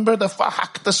Hashalom. You remember the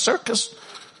Fahak, the circus?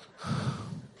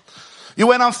 You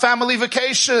went on family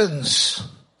vacations.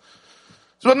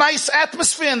 There's a nice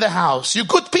atmosphere in the house. You're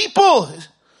good people.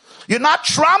 You're not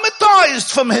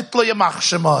traumatized from Hitler, Yamach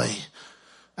Shemoy.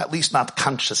 At least not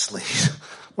consciously.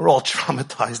 We're all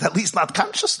traumatized. At least not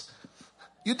consciously.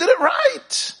 You did it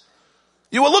right.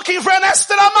 You were looking for an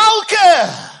Esther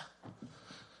Amalke.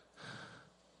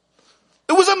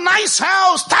 It was a nice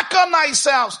house. Taka nice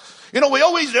house. You know,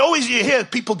 you hear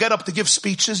people get up to give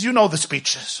speeches. You know the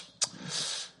speeches.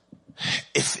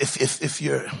 If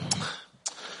you're,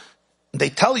 they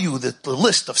tell you that the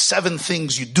list of 7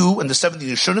 things you do and the 7 things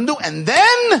you shouldn't do, and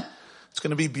then it's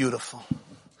going to be beautiful.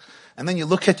 And then you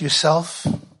look at yourself,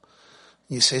 and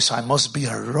you say, so I must be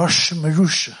a Rosh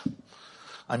Merusha.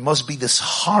 I must be this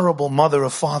horrible mother or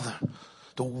father.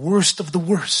 The worst of the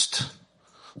worst.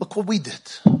 Look what we did.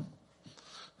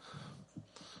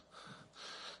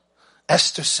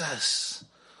 Esther says,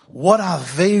 what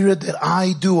Aveira did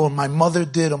I do, or my mother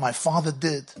did, or my father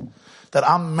did, that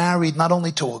I'm married not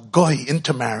only to a goy,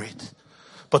 intermarried,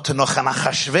 but to Nochana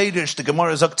Achashverosh, the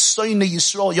Gemara sagt, Soine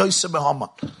Yisrael Yosef Haman.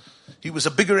 He was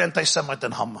a bigger anti-Semite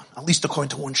than Haman, at least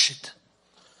according to one sheet.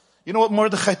 You know what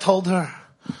Mordechai told her?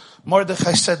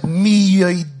 Mordechai said, Mi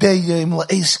yoideya im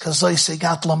la'es kazoi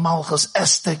segat lamalchas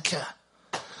esteke.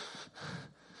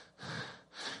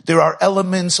 There are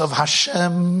elements of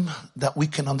Hashem that we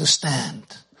can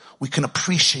understand. We can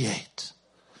appreciate.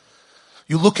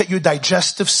 You look at your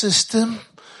digestive system.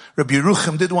 Rabbi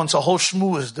Yerucham did once a whole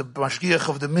shmuz, the mashgiach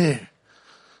of the Mir.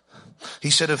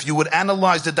 He said if you would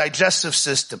analyze the digestive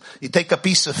system, you take a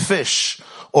piece of fish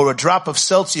or a drop of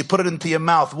seltzer, you put it into your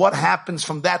mouth, what happens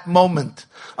from that moment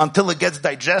until it gets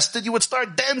digested? You would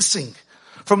start dancing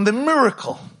from the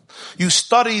miracle. You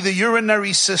study the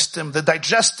urinary system, the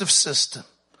digestive system,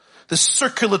 the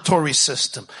circulatory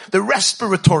system, the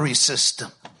respiratory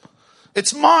system.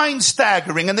 It's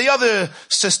mind-staggering. And the other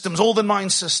systems, all the 9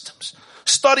 systems.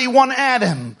 Study one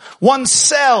atom, one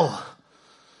cell.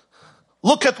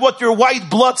 Look at what your white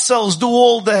blood cells do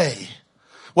all day.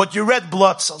 What your red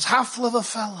blood cells. Hafla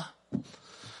v'fella.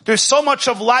 There's so much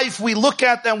of life we look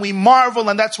at and we marvel,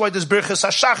 and that's why there's Birchas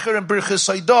HaShachar and Birchas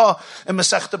Haidah and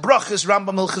Masechta Brachas,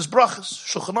 Rambam Hilchas Brachas,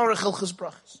 Shulchan Aruch Hilchas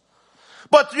Brachas.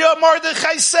 But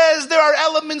Mordechai says there are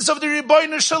elements of the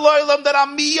Ribono Shel Olam that are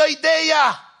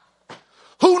miyodeya.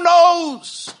 Who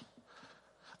knows?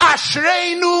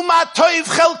 Ashreinu ma toiv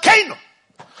chelkeinu,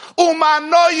 uma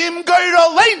noyim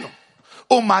goyraleinu,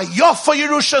 uma yofa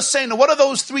yerushaseinu. What are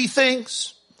those 3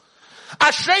 things?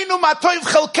 Ashreinu ma toiv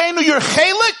chelkeinu, your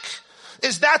chelik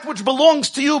is that which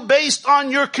belongs to you based on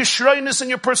your kishroinus and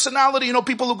your personality. You know,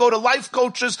 people who go to life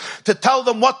coaches to tell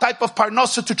them what type of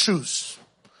parnasa to choose.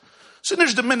 So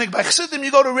there's the minig by Chassidim, you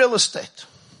go to real estate.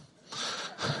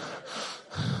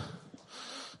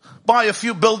 Buy a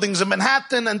few buildings in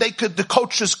Manhattan and the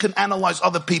coaches can analyze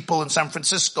other people in San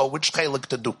Francisco, which chelik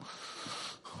to do.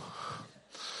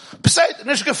 Who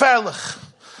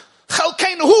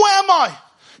am I?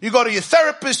 You go to your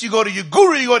therapist, you go to your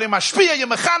guru, you go to your mashpia, your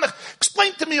mechanech.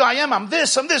 Explain to me who I am, I'm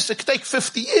this. It could take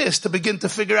 50 years to begin to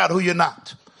figure out who you're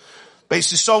not.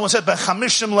 Basically, someone said,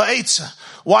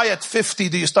 why at 50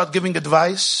 do you start giving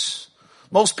advice?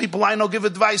 Most people I know give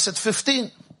advice at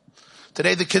 15.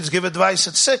 Today the kids give advice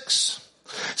at 6.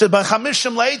 Said, at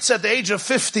the age of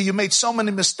 50, you made so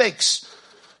many mistakes.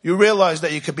 You realize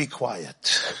that you could be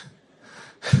quiet.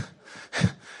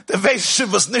 The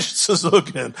Veishiv was nicht zu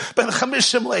sagen.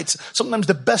 Sometimes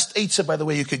the best eitzah, by the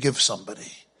way, you could give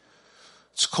somebody.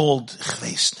 It's called ich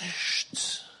weiß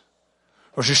nicht.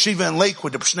 Rosh Yeshiva in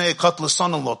Lakewood, the Pshnei Kotler's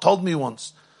son-in-law, told me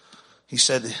once. He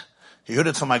said, he heard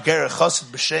it from my Ger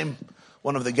Chassid B'Shem,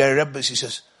 one of the Ger Rebbes. He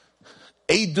says,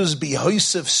 Eidus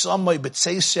bihoisev samay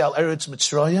b'tzeisi al Eretz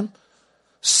Mitzrayim,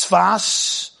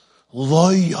 Sfas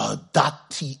lo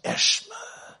yadati eshma.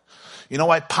 You know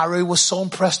why Paroi was so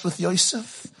impressed with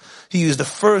Yosef? He was the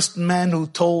first man who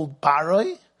told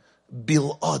Paroi,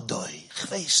 Bil Odoi,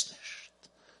 chveis nicht.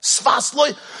 Sfas lo,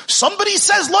 somebody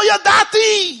says lo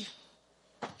yadati.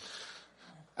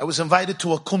 I was invited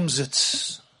to a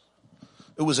kumzitz.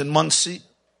 It was in Muncie.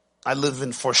 I live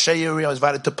in Forshey area. I was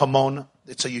invited to Pomona.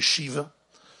 It's a yeshiva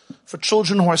for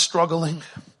children who are struggling.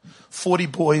 40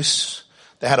 boys.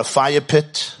 They had a fire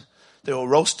pit. They were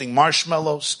roasting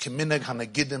marshmallows, kimineg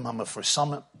hanagidim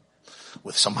hamafarsamim,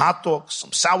 with some hot dogs,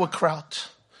 some sauerkraut.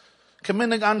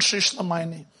 Kimineg anshish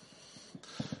lamaini.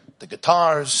 The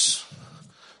guitars,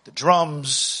 the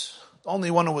drums. The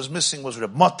only one who was missing was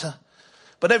Reb Motta.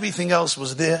 But everything else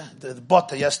was there. The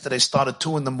Bota yesterday started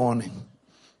 2 a.m.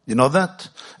 You know that?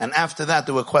 And after that,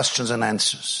 there were questions and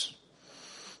answers.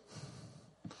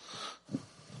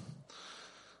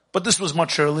 But this was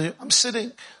much earlier. I'm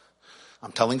sitting.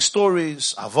 I'm telling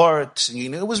stories, avart,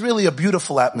 singing. It was really a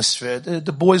beautiful atmosphere.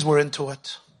 The boys were into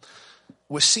it.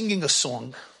 We're singing a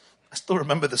song. I still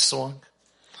remember the song.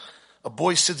 A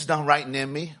boy sits down right near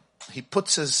me. He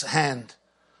puts his hand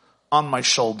on my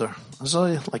shoulder.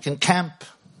 So, like in camp.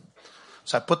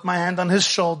 So I put my hand on his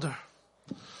shoulder.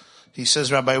 He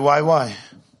says, Rabbi, why?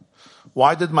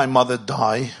 Why did my mother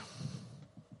die?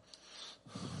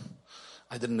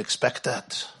 I didn't expect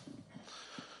that.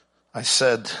 I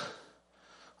said,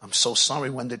 I'm so sorry.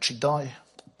 When did she die?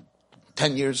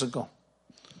 10 years ago.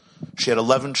 She had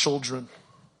 11 children.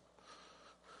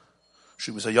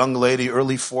 She was a young lady,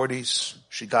 early 40s.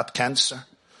 She got cancer.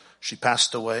 She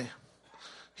passed away.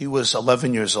 He was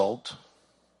 11 years old.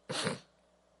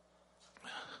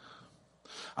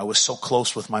 I was so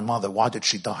close with my mother. Why did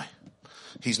she die?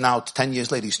 He's now 10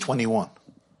 years later. He's 21.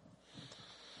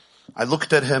 I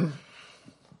looked at him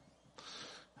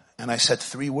and I said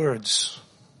 3 words.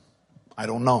 I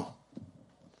don't know.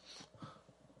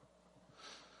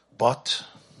 But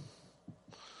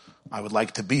I would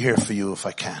like to be here for you if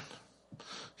I can.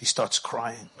 He starts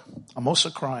crying. I'm also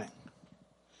crying.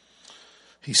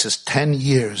 He says, 10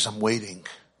 years I'm waiting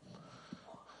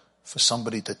for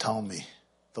somebody to tell me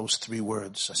those 3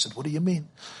 words. I said, what do you mean?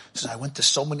 He says, I went to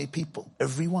so many people.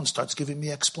 Everyone starts giving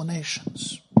me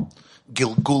explanations.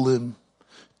 Gilgulim,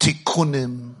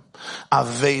 Tikkunim,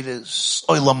 Avedas,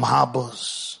 Olam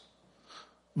Habas,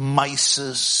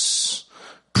 Mises,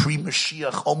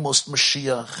 pre-Mashiach, almost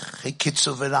Mashiach,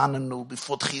 Hekitzu Verananu,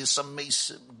 before Tchias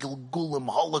HaMesim, Gilgulim,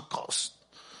 Holocaust,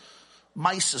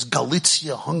 Mises,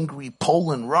 Galicia, Hungary,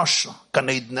 Poland, Russia, Gan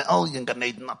Eden Elyon, Gan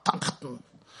Eden Atachten,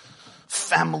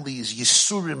 families,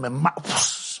 Yisurim, and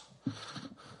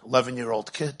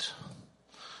 11-year-old kid.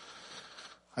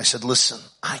 I said, listen,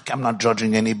 I'm not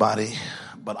judging anybody,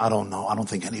 but I don't know. I don't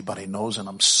think anybody knows, and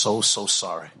I'm so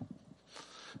sorry.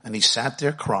 And he sat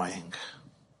there crying.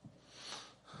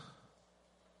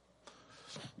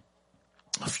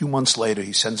 A few months later,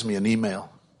 he sends me an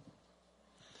email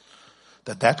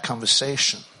that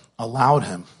conversation allowed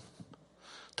him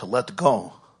to let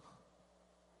go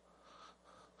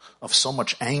of so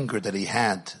much anger that he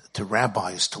had to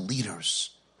rabbis, to leaders,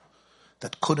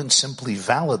 that couldn't simply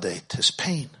validate his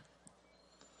pain.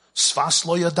 Sfas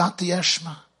lo yadati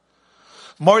eshma.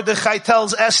 Mordechai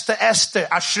tells Esther,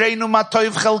 Ashreinu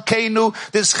matov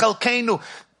chelkeinu, this chelkeinu.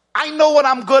 I know what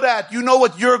I'm good at. You know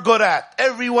what you're good at.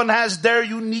 Everyone has their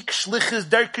unique shlichus,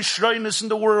 their kishroinus in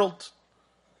the world.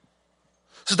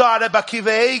 Es da Rebbe Akiva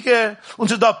Eiger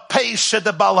und es da Pesche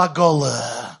de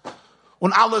Balagola.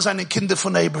 Und alle seine Kinder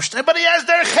von Eberstein. But he has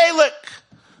their chelik.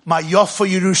 Ma Yofa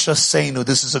Yerusha Seinu.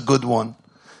 This is a good one.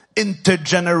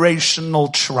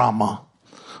 Intergenerational trauma.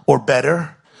 Or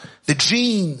better, the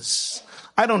genes.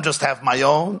 I don't just have my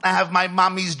own. I have my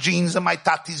mommy's genes and my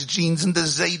tati's genes and the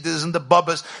Zaydas and the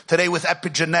Bubbas. Today with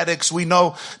epigenetics, we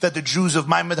know that the Jews of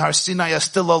Maimed Har Sinai are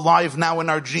still alive now in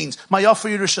our genes. Ma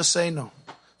Yofa Yerusha Seinu.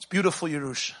 It's beautiful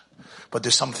Yerusha. But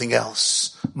there's something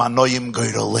else. Manoyim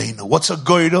Goydolenu. What's a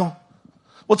Goydol?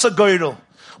 What's a Goydol?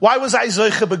 Why was I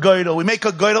Zoiche beGoydol? We make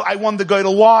a Goydol. I won the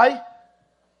Goydol. Why?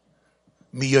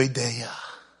 Miyodeya.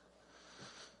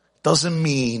 Doesn't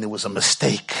mean it was a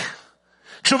mistake.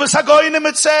 Shuvas HaGoynim,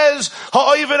 it says,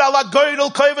 Ha'oivid ala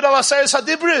Goydol, koivid ala Seres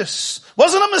HaDibris.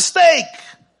 Wasn't a mistake.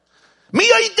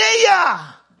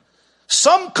 Miyodeya.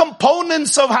 Some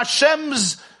components of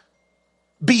Hashem's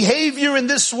behavior in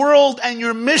this world and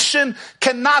your mission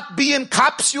cannot be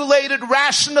encapsulated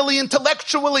rationally,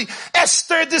 intellectually.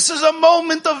 Esther, this is a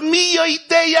moment of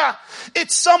miyoideya.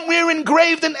 It's somewhere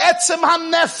engraved in etzem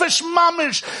hanefesh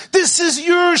mamish. This is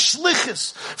your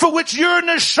shlichus, for which your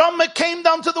neshama came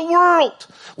down to the world,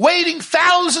 waiting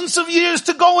thousands of years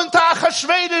to go into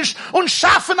Achashverosh and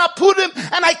Shafen Apurim,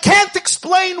 and I can't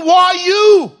explain why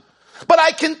you. But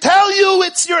I can tell you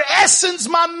it's your essence,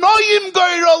 manoyim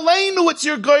goyrol leinu, it's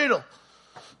your goyrol.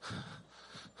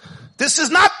 This is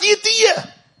not the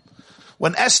idea.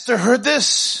 When Esther heard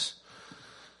this,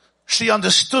 she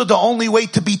understood the only way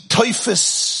to be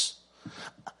toifus,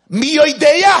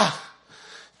 miyoideya,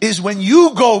 is when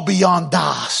you go beyond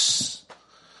das.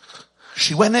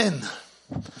 She went in,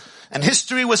 and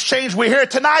history was changed. We're here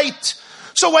tonight.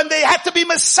 So when they had to be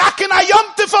Mesaken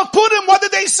Hayom Tov of Purim, what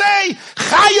did they say?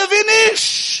 Chayav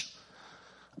inish.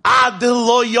 Adil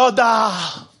lo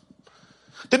yoda.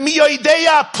 The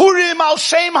miyoideya Purim al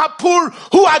shem hapur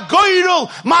hu agoyrul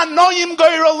manoyim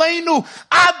goyrolenu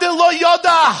adil lo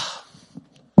yoda.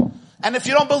 And if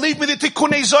you don't believe me, the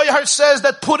Tikkunei Zohar says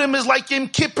that Purim is like Yom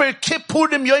Kippur,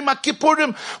 Kippurim, Yom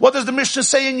HaKippurim. What does the Mishnah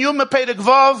say in Yom Perek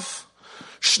Vav?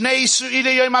 Shnei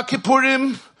Su'irei Yom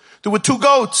HaKippurim. There were two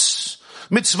goats.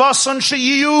 Mitzvason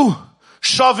sheyiyu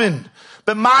shavin,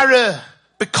 b'mare,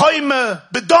 b'koime,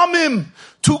 b'domim.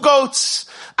 Two goats,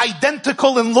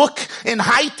 identical in look, in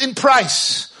height, in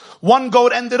price. One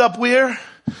goat ended up where?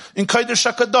 In Kodesh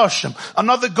HaKadoshim.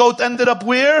 Another goat ended up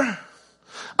where?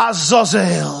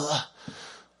 Azazel.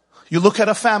 You look at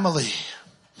a family,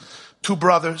 two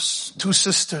brothers, two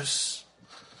sisters.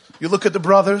 You look at the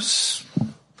brothers.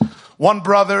 One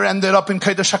brother ended up in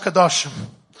Kodesh HaKadoshim.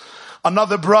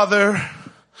 Another brother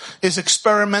is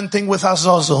experimenting with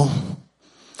Azazel.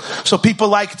 So people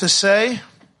like to say,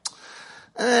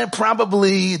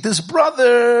 probably this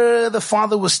brother, the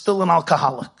father was still an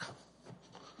alcoholic.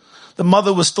 The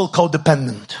mother was still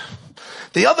codependent.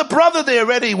 The other brother, they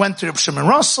already went to Reb Shimon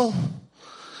Russell.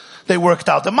 They worked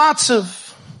out the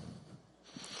matzav.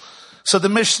 So the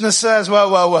Mishnah says,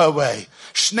 wait.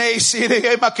 Shnei Sirei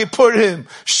Yom HaKippurim,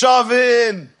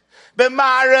 Shavin,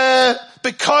 B'mare,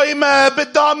 B'koime,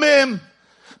 B'domim.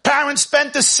 Parents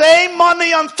spent the same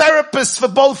money on therapists for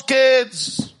both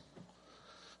kids.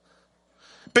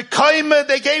 B'koime,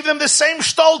 they gave them the same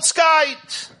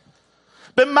Stolzkeit.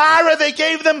 B'mare, they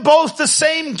gave them both the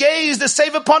same gaze, the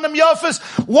save upon them yofas.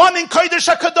 One in Kodesh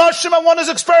HaKadoshim and one is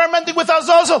experimenting with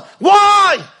Azazel.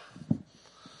 Why?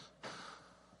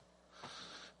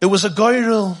 It was a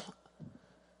goyrel.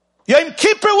 Yom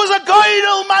Kippur was a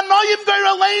goyrel. Manoyim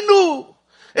goyreleinu.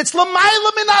 It's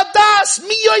l'mayla min adas,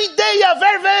 miyoideya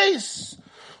verves.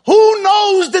 Who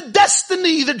knows the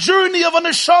destiny, the journey of a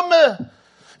neshama?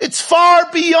 It's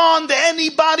far beyond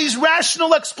anybody's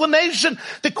rational explanation.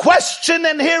 The question,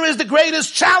 and here is the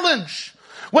greatest challenge.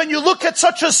 When you look at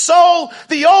such a soul,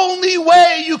 the only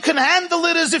way you can handle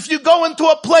it is if you go into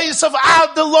a place of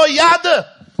adel lo yada.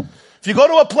 If you go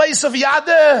to a place of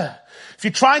yada, if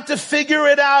you're trying to figure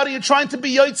it out, you're trying to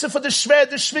be yoitze for the shver,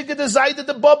 the shviga, the zayda,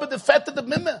 the baba, the feta, the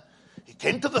mimah. He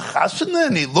came to the chasana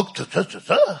and he looked.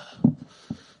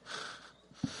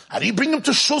 How do you bring him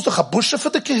to shul, the chabusha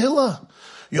for the kehillah?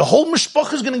 Your whole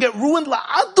mishpach is going to get ruined.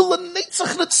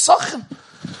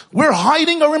 We're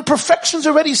hiding our imperfections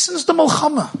already since the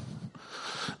Milchama.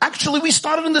 Actually, we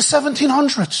started in the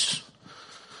 1700s.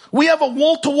 We have a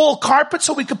wall-to-wall carpet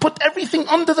so we could put everything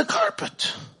under the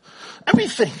carpet.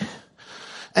 Everything.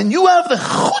 And you have the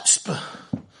chutzpah.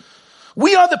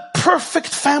 We are the perfect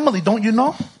family, don't you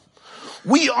know?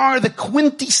 We are the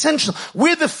quintessential.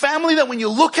 We're the family that when you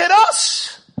look at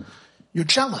us, you're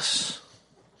jealous.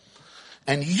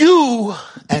 And you,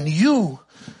 beroiv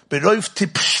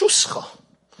tipshuscha,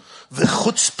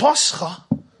 v'chutzpascha,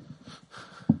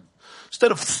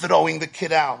 instead of throwing the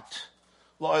kid out,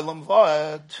 lo'olam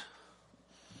va'ed,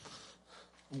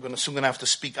 I'm soon gonna have to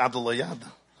speak adol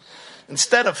yada.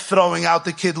 Instead of throwing out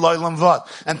the kid lo'olam va'ed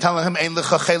and telling him ein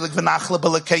lecha chelik v'nachla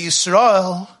b'lekei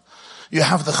Yisrael, you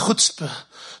have the chutzpah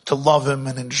to love him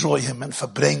and enjoy him and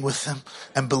verbring with him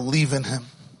and believe in him.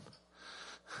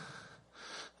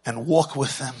 And walk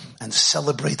with them and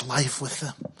celebrate life with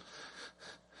them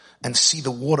and see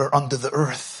the water under the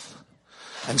earth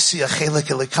and see a chelik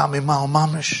elikam imal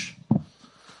mamish.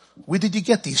 Where did you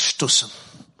get these shtusim?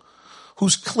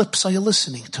 Whose clips are you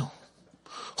listening to?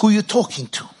 Who are you talking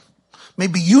to?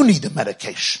 Maybe you need a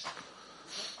medication.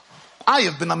 I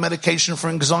have been on medication for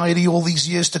anxiety all these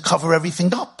years to cover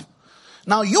everything up.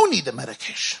 Now you need a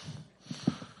medication.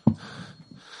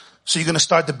 So you're going to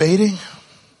start debating?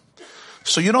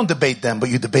 So you don't debate them, but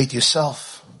you debate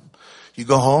yourself. You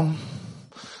go home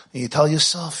And you tell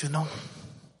yourself,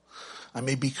 I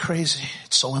may be crazy.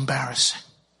 It's so embarrassing.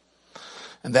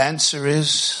 And the answer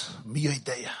is, mi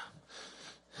yodeya.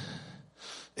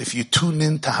 If you tune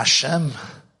in to Hashem,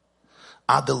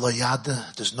 Ada lo yada,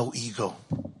 there's no ego.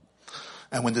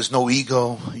 And when there's no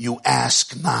ego, you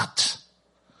ask not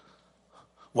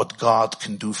what God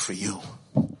can do for you.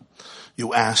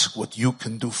 You ask what you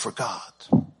can do for God.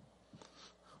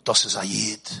 Das ist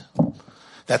Ayid.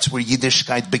 That's where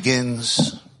Yiddishkeit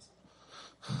begins.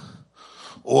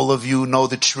 All of you know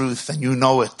the truth, and you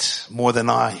know it more than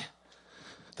I,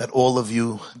 that all of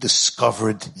you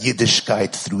discovered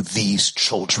Yiddishkeit through these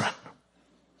children.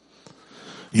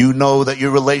 You know that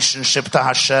your relationship to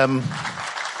Hashem,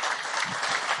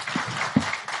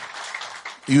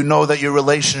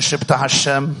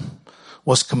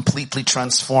 was completely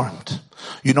transformed.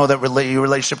 You know that your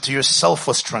relationship to yourself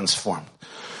was transformed.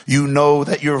 You know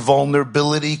that your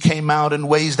vulnerability came out in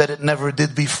ways that it never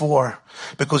did before,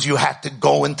 because you had to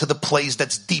go into the place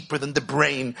that's deeper than the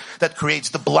brain, that creates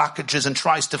the blockages and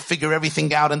tries to figure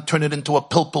everything out and turn it into a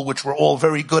pilpul, which we're all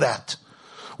very good at.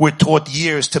 We're taught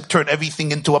years to turn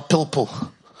everything into a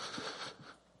pilpul.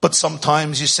 But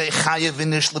sometimes you say, to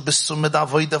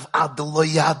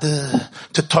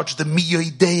touch the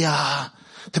miyodeya,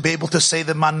 to be able to say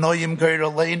the manoyim geir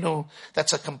aleinu,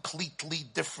 that's a completely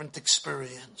different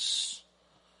experience.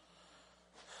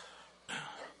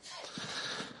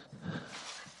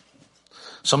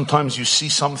 Sometimes you see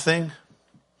something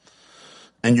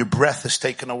and your breath is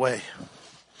taken away.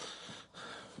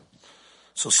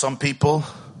 So some people,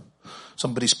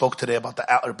 somebody spoke today about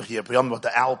the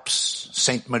Alps,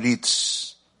 St.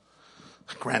 Moritz,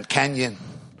 Grand Canyon.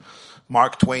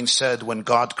 Mark Twain said when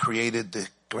God created the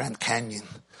Grand Canyon,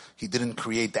 he didn't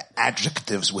create the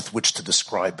adjectives with which to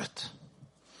describe it.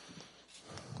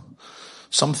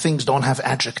 Some things don't have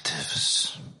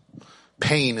adjectives.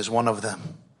 Pain is one of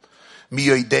them.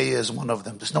 Miyodeya is one of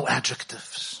them. There's no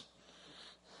adjectives.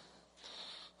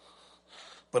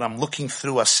 But I'm looking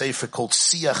through a sefer called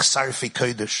Siach Sarfi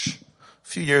Kodesh a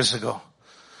few years ago.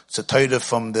 It's a Torah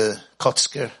from the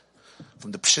Kotzker,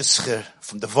 from the Pshischer,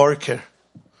 from the Vorker,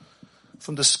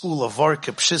 from the school of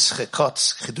Vorker, Pshischer,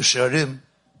 Kotz, Chidush Yarim,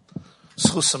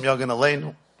 Schusam Yagan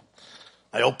Aleinu.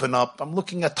 I open up, I'm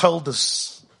looking at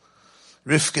Toldos.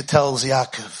 Rivka tells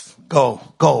Yaakov,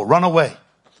 go, run away.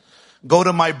 Go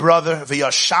to my brother,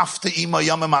 v'yashafta ima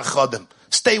yamim achadim.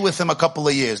 Stay with him a couple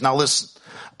of years. Now listen.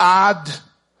 Ad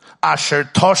asher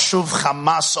toshuv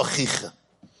chamas ochicha.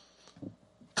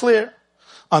 Clear.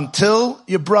 Until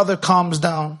your brother calms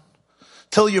down.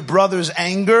 Till your brother's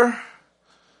anger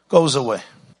goes away.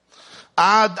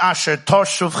 Ad asher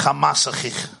toshuv chamas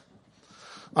ochicha.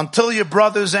 Until your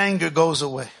brother's anger goes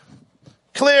away.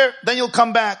 Clear. Then you'll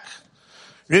come back.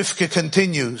 Rivka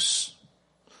continues.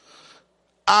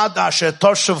 Ad asher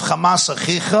toshuv chamas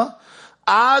achicha,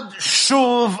 ad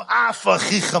shuv af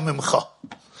achicha mimcha.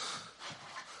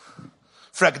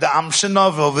 Frag the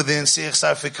Amshenov over there in Siach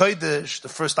Sarfi Kodesh, the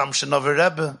first Amshenov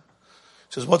Rebbe,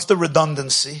 says, what's the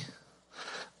redundancy?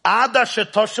 Ad asher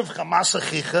toshuv chamas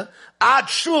achicha, ad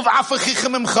shuv af achicha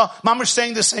mimcha. Mama's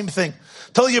saying the same thing.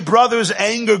 Till your brother's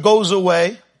anger goes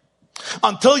away.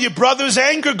 Until your brother's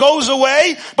anger goes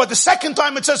away, but the second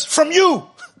time it says, from you.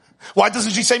 Why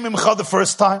doesn't she say Mimcha the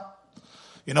first time?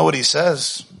 You know what he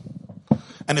says?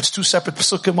 And it's two separate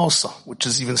Pesukim also, which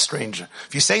is even stranger.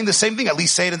 If you're saying the same thing, at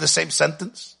least say it in the same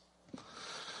sentence.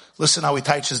 Listen how he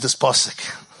teaches this Pasuk.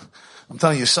 I'm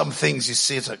telling you, some things you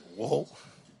see, it's like, whoa.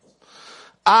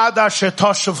 Ad asher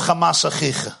toshuv chamas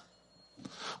achicha.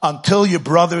 Until your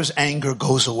brother's anger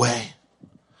goes away.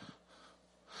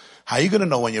 How are you going to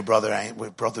know when your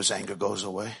brother's anger goes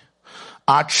away?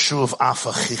 Ad shuv af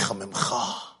achicha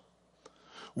mimcha.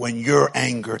 When your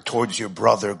anger towards your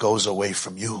brother goes away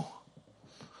from you.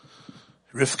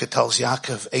 Rivka tells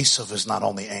Yaakov, Esav is not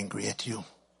only angry at you,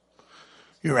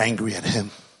 you're angry at him.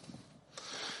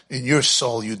 In your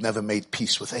soul, you'd never made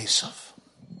peace with Esav.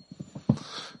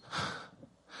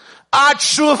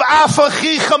 Atshuv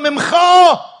afachicha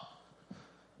mimcha.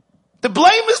 The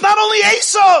blame is not only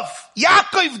Esav.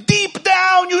 Yaakov, deep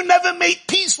down, you never made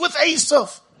peace with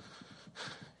Esav.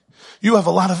 You have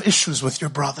a lot of issues with your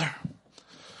brother.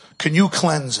 Can you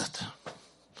cleanse it?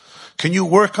 Can you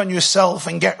work on yourself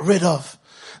and get rid of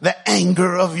the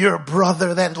anger of your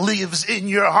brother that lives in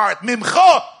your heart?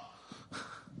 Mimcha!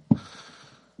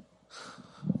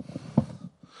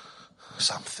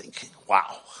 So I'm thinking,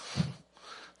 wow,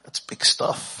 that's big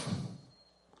stuff.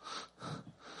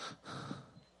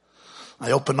 I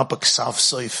open up a Ksav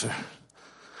Sofer.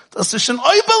 Das ist ein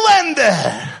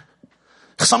Oibelender.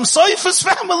 Some Sofer's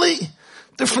family.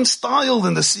 Different style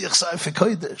than the Siach Sarfi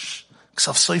Kodesh.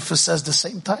 Ksav Sofer says the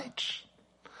same taich.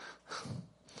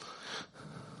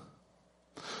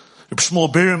 Reb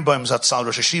Shmuel Birenbaum Zatzal,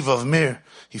 Rosh Hashiva of Mir,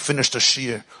 he finished a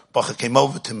shir. Bacha came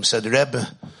over to him and said, Rebbe,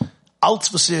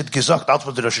 alt was had gesagt, alt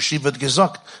was the Rosh Hashiva had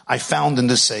gesagt, I found in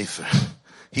this sefer.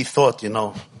 He thought,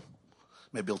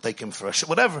 maybe he'll take him for a shir,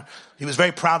 whatever. He was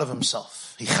very proud of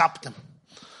himself. He chapped him.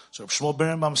 So Reb Shmuel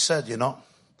Birenbaum said,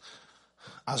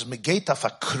 as me geht auf a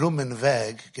krummen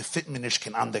Weg, gefit mir nicht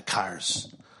kein andere Cars.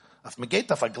 If me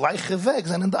geht auf a gleiche Weg,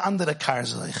 sind in the andere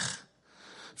Cars like.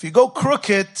 If you go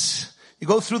crooked, you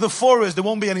go through the forest, there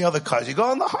won't be any other cars. You go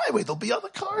on the highway, there'll be other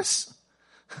cars.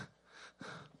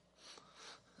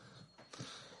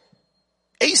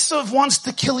 Esav wants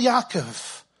to kill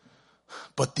Yaakov.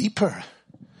 But deeper,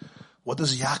 what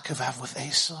does Yaakov have with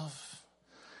Esav?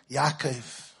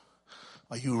 Yaakov,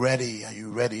 are you ready? Are you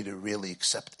ready to really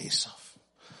accept Esav?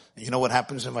 And you know what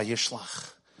happens in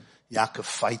Vayishlach? Yaakov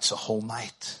fights a whole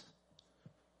night.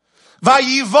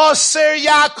 Vayivoser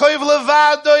Yaakov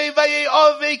levadoi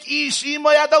vayeovek ish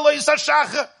imo yadaloi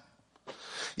sashacha.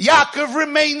 Yaakov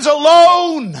remains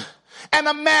alone. And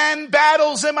a man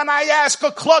battles him, and I ask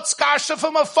a klotz kasha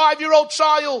from a 5-year-old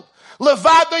child.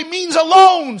 Levadoi means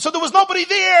alone, so there was nobody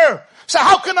there. So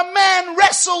how can a man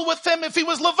wrestle with him if he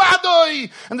was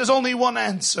levadoi? And there's only one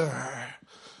answer.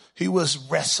 He was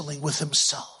wrestling with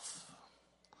himself.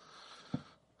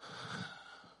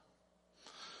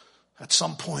 At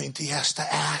some point, he has to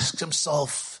ask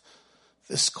himself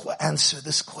answer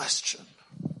this question.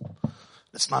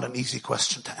 It's not an easy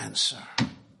question to answer.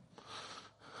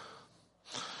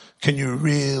 Can you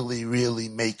really, really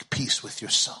make peace with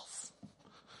yourself?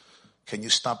 Can you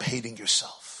stop hating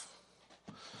yourself?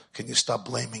 Can you stop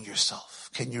blaming yourself?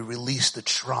 Can you release the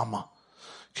trauma?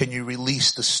 Can you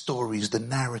release the stories, the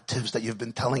narratives that you've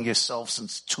been telling yourself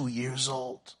since 2 years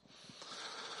old?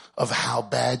 Of how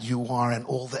bad you are and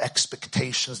all the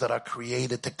expectations that are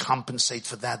created to compensate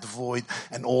for that void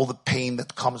and all the pain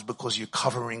that comes because you're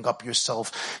covering up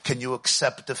yourself. Can you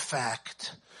accept the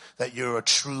fact that you're a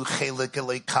true chelik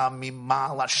eleika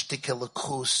mimal ashtik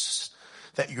elikus,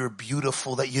 that you're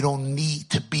beautiful, that you don't need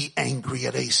to be angry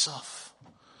at Esav?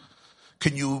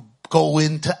 Can you go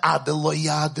into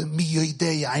Adeloyad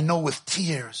Miyoidea, I know, with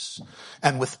tears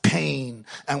and with pain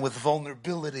and with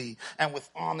vulnerability and with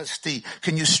honesty?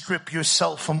 Can you strip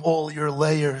yourself from all your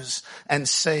layers and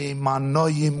say,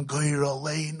 Manoyim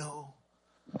Goyraleinu?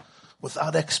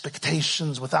 Without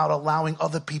expectations, without allowing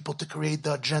other people to create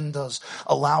the agendas,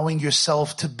 allowing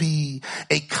yourself to be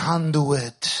a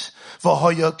conduit.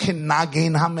 V'hoya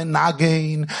kinagin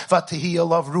hamenagin, v'tehi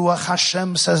alav ruach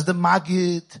Hashem, says the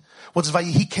Magid. What's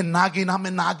vayihi kinagin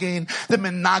hamenagin? The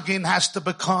menagin has to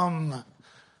become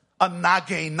a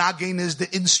nagin. Nagin is the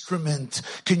instrument.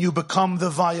 Can you become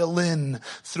the violin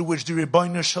through which the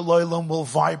Rebbeinu Shalom will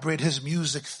vibrate his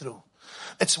music through?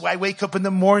 It's why I wake up in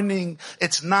the morning.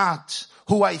 It's not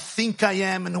who I think I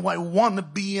am and who I want to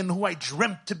be and who I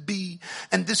dreamt to be.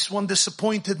 And this one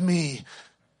disappointed me.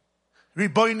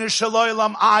 Ribono shel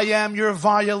olam, I am your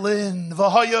violin.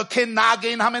 V'hoya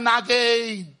kinagin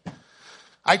hamenagin.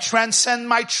 I transcend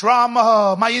my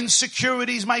trauma, my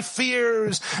insecurities, my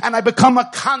fears, and I become a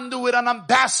conduit, an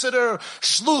ambassador.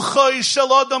 Shluchoi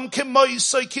shel adam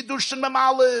k'moisoi kiddushin mem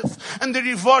aleph. And the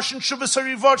Rivosh and Shuvas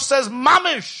HaRivosh says,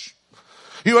 Mamish.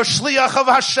 You are shliach of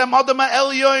Hashem, Adama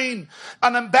Elyon,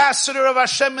 an ambassador of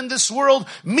Hashem in this world.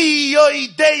 Mi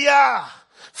yoideya.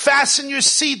 Fasten your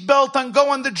seatbelt and go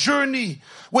on the journey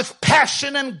with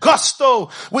passion and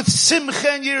gusto, with simcha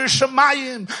and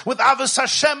yirishamayim, with avos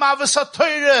Hashem, avos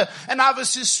HaTorah, and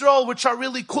avos Yisrael, which are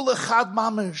really kul echad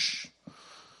mamish.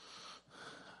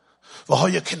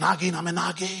 V'hoya kinagin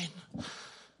hamenagin.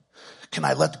 Can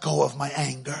I let go of my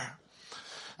anger?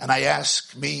 And I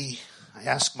ask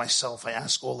myself, I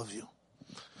ask all of you,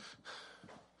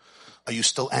 are you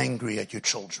still angry at your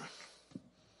children?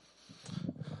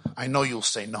 I know you'll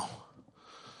say no,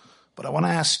 but I want to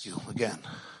ask you again,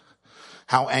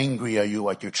 how angry are you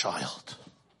at your child?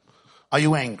 Are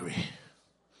you angry?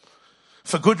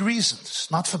 For good reasons,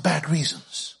 not for bad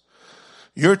reasons.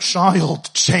 Your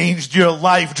child changed your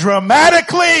life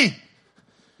dramatically.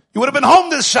 You would have been home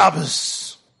this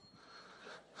Shabbos.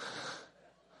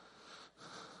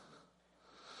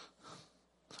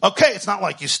 Okay, it's not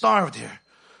like you starved here.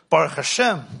 Baruch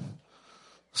Hashem.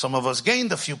 Some of us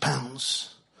gained a few pounds.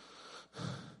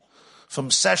 From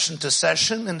session to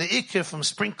session, and the ikir from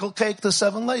sprinkle cake to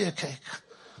 7-layer cake.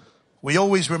 We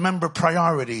always remember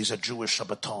priorities at Jewish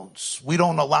Shabbatons. We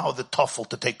don't allow the tuffle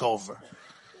to take over.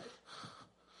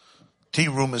 Tea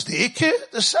room is the ikir,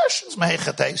 the session's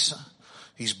mehechatesa.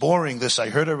 He's boring, this I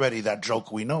heard already, that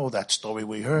joke we know, that story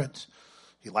we heard.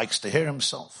 He likes to hear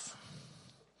himself.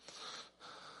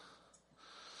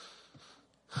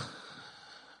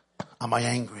 Am I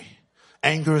angry?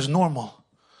 Anger is normal.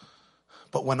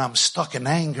 But when I'm stuck in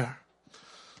anger,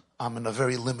 I'm in a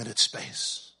very limited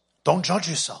space. Don't judge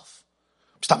yourself.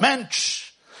 Bist a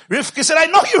mensch. Rivka said, I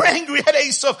know you're angry at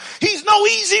Esav. He's no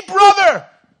easy brother.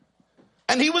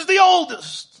 And he was the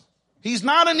oldest. He's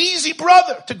not an easy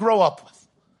brother to grow up with.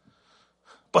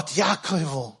 But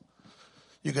Yaakov,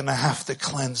 you're going to have to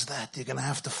cleanse that. You're going to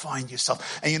have to find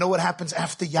yourself. And you know what happens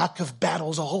after Yaakov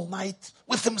battles a whole night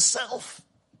with himself?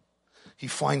 He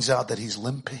finds out that he's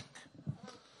limping.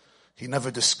 He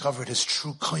never discovered his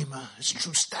true koima, his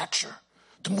true stature.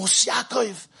 The Mos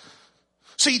Yaakov.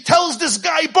 So he tells this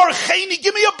guy, Barcheni,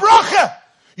 give me a bracha.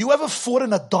 You ever fought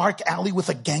in a dark alley with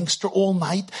a gangster all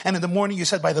night, and in the morning you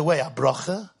said, by the way, a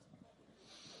bracha?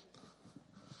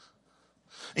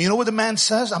 And you know what the man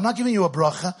says? I'm not giving you a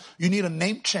bracha. You need a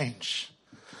name change.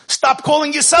 Stop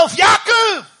calling yourself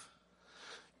Yaakov.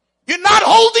 You're not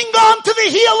holding on to the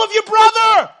heel of your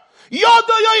brother. You're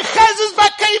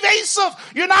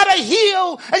not a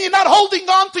heel, and you're not holding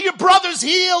on to your brother's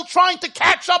heel, trying to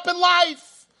catch up in life.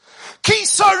 Du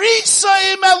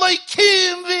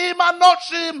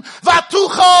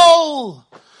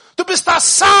bist a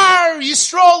sar,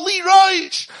 Yisrael li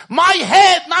roish. My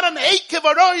head, not an eikev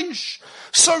a roish.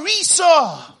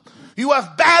 Sarisa, you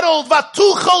have battled.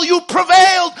 Vatuchel, you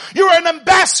prevailed. You're an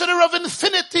ambassador of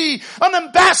infinity, an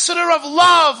ambassador of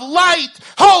love, light,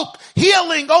 hope,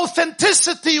 healing,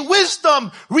 authenticity,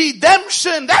 wisdom,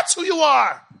 redemption. That's who you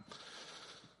are.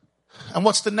 And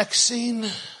what's the next scene?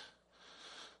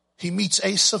 He meets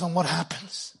Esav, and what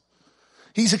happens?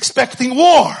 He's expecting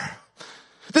war.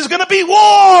 There's going to be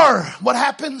war. What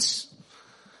happens?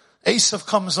 Esav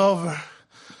comes over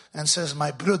and says, my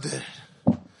brother,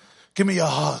 give me a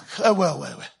hug.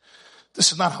 Wait.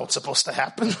 This is not how it's supposed to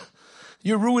happen.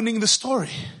 You're ruining the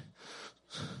story.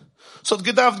 So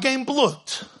the Gedav gain blood.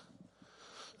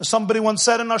 Somebody once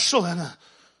said in our shul,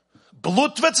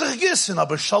 Blut wird sich gissen,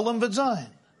 aber Shalom wird sein.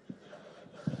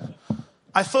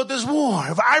 I thought there's war.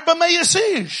 It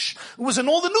was in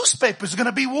all the newspapers. There's going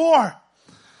to be war.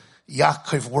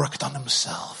 Yaakov worked on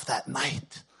himself that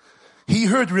night. He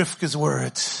heard Rivka's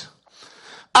words.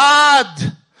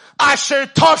 Ad asher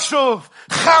toshuv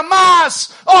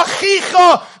chamas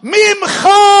ochicha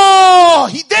mimcha.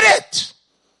 He did it.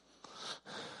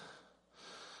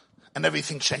 And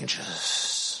everything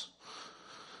changes.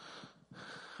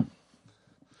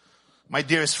 My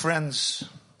dearest friends,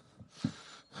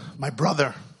 my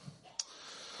brother,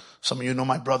 some of you know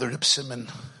my brother Reb Simon,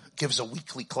 gives a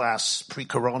weekly class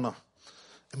pre-corona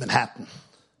in Manhattan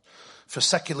for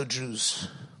secular Jews.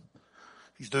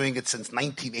 He's doing it since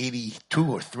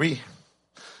 1982 or 3.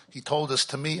 He told us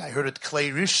to me, I heard it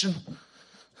Clay Rishon,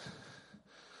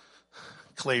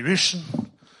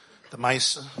 the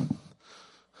Maisa.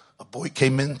 A boy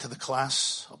came into the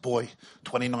class, a boy,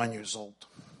 29 years old.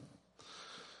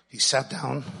 He sat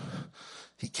down.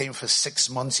 He came for 6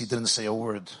 months. He didn't say a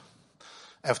word.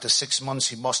 After 6 months,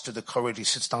 he mustered the courage. He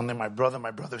sits down there. My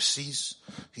brother sees.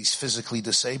 He's physically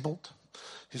disabled.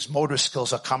 His motor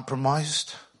skills are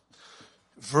compromised.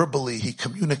 Verbally, he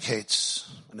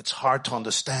communicates, and it's hard to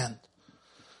understand.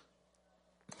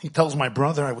 He tells my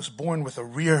brother, I was born with a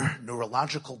rare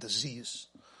neurological disease.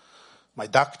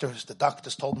 The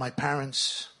doctors told my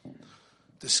parents,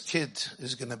 this kid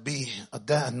is going to be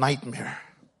a nightmare.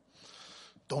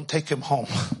 Don't take him home.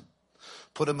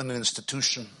 Put him in an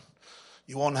institution.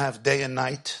 You won't have day and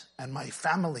night. And my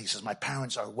family says my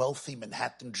parents are wealthy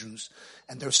Manhattan Jews,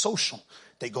 and they're social.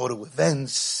 They go to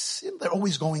events. They're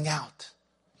always going out.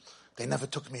 They never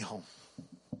took me home.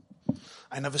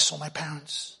 I never saw my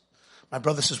parents. My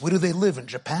brother says, where do they live? In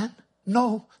Japan?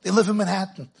 No, they live in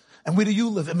Manhattan. And where do you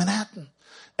live? In Manhattan.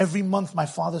 Every month my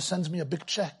father sends me a big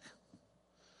check.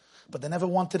 But they never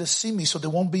wanted to see me, so there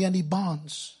won't be any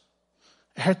bonds.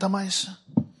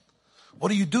 What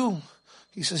do you do?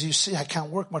 He says, you see, I can't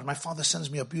work much. My father sends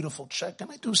me a beautiful check,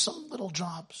 and I do some little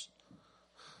jobs.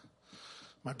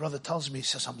 My brother tells me, he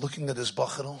says, I'm looking at this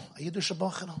bacharel, a Yiddish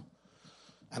bacharel,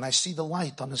 and I see the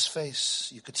light on his face.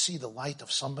 You could see the light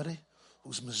of somebody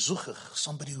who's mezuchach,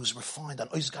 somebody who's refined, an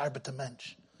oisgarbete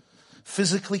mensch,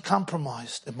 physically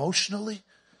compromised, emotionally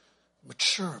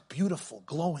mature, beautiful,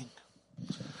 glowing.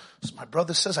 So my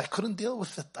brother says, I couldn't deal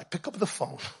with it. I pick up the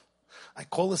phone. I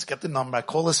get the number. I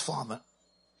call his father.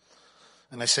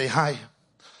 And I say, hi,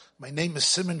 my name is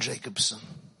Simon Jacobson.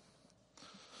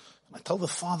 And I tell the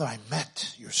father, I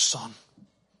met your son.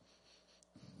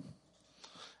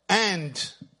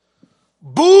 And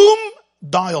boom,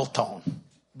 dial tone.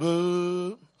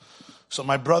 Boom. So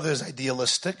my brother is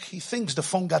idealistic. He thinks the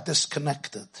phone got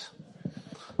disconnected.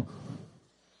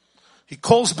 He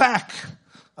calls back.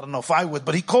 I don't know if I would,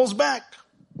 but he calls back.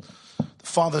 The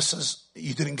father says,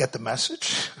 you didn't get the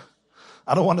message?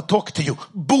 I don't want to talk to you.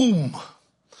 Boom.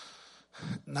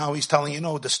 Now he's telling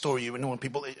the story. You know when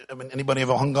people, anybody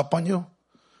ever hung up on you?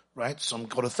 Right? Some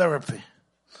go to therapy.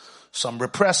 Some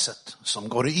repress it. Some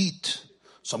go to eat.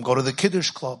 Some go to the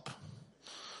Kiddush club.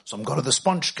 Some go to the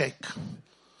sponge cake.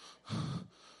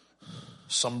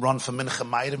 Some run for Mincha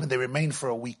Ma'adim and they remain for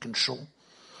a week in shul.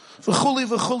 V'chuli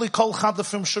v'chuli kol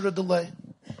chadafim shura delay.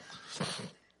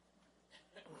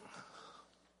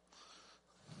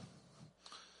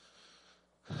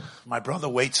 My brother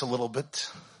waits a little bit.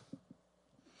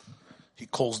 He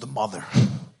calls the mother.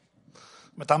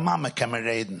 Mit der Mama kann man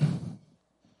reden.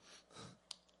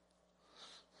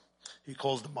 He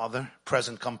calls the mother,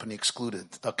 present company excluded.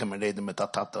 Da kann man reden mit der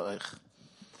Tata euch.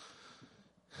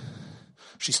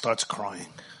 She starts crying.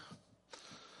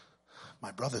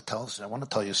 My brother tells her, I want to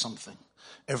tell you something.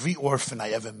 Every orphan I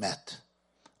ever met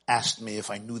asked me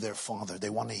if I knew their father. They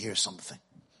want to hear something.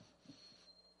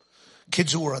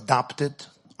 Kids who are adopted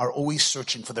are always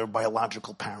searching for their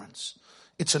biological parents.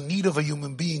 It's a need of a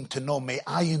human being to know, may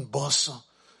ayin basa.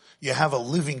 You have a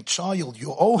living child.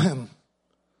 You owe him.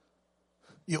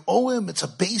 You owe him. It's a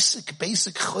basic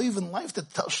chayv in life that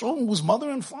show him whose mother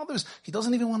and father is. He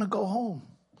doesn't even want to go home.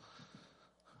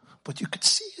 But you could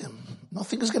see him.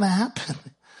 Nothing is going to happen.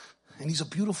 And he's a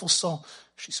beautiful soul.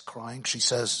 She's crying. She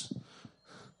says,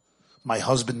 my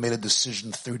husband made a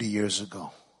decision 30 years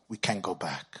ago. We can't go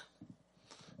back.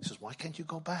 He says, why can't you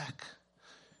go back?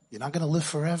 You're not going to live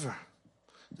forever.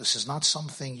 This is not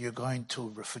something you're going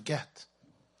to forget.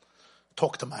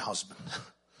 Talk to my husband.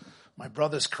 My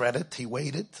brother's credit, he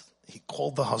waited. He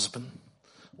called the husband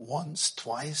once,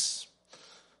 twice.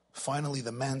 Finally,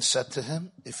 the man said to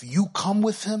him, if you come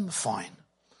with him, fine.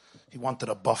 He wanted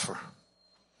a buffer.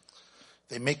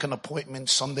 They make an appointment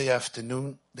Sunday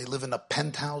afternoon. They live in a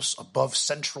penthouse above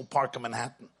Central Park in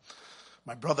Manhattan.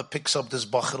 My brother picks up this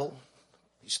bachel.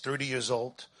 He's 30 years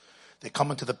old. They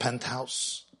come into the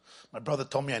penthouse. My brother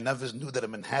told me I never knew that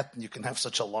in Manhattan you can have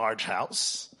such a large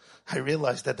house. I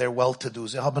realized that they're well-to-do.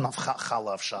 They haben auf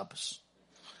Challah of Shabbos.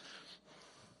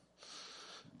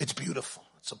 It's beautiful.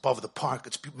 It's above the park.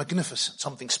 It's magnificent.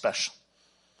 Something special.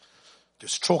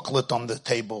 There's chocolate on the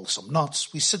table, some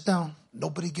nuts. We sit down.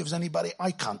 Nobody gives anybody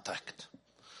eye contact.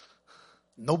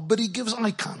 Nobody gives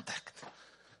eye contact.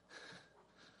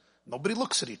 Nobody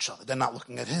looks at each other. They're not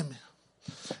looking at him.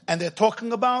 And they're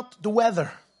talking about the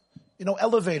weather.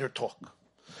 Elevator talk.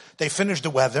 They finish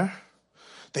the weather.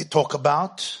 They talk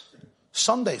about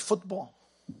Sunday football.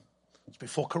 It's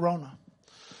before Corona.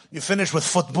 You finish with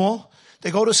football.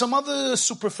 They go to some other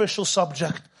superficial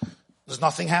subject. There's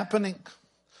nothing happening.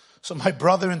 So my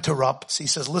brother interrupts. He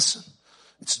says, listen,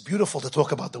 it's beautiful to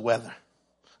talk about the weather.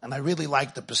 And I really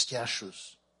like the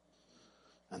pistachios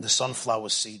and the sunflower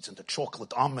seeds and the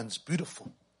chocolate almonds.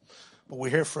 Beautiful. But we're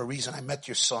here for a reason. I met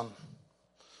your son.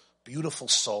 Beautiful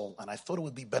soul. And I thought it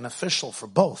would be beneficial for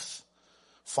both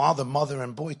father, mother,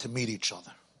 and boy to meet each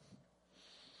other.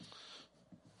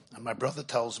 And my brother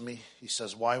tells me, he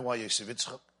says, why, Yosef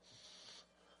Yitzchak?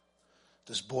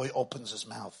 This boy opens his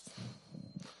mouth.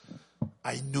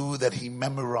 I knew that he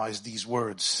memorized these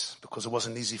words because it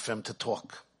wasn't easy for him to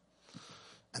talk.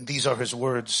 And these are his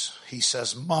words. He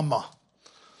says, Mama,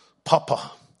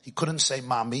 Papa. He couldn't say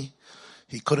Mommy.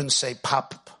 He couldn't say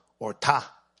Pap or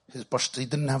Ta. He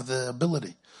didn't have the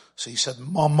ability. So he said,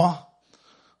 Mama,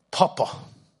 Papa.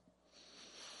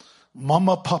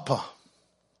 Mama, Papa.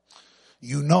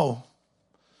 You know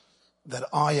that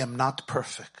I am not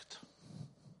perfect.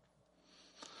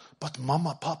 But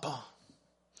Mama, Papa,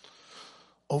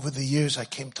 over the years I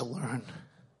came to learn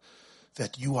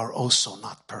that you are also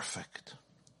not perfect.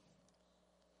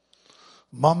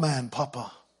 Mama and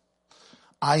Papa,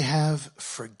 I have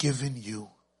forgiven you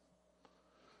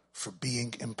for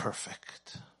being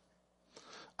imperfect.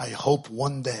 I hope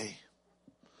one day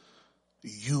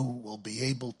you will be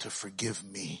able to forgive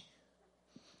me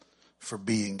for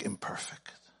being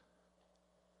imperfect.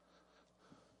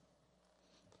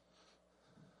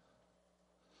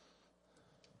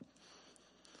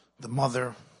 The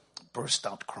mother burst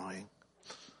out crying.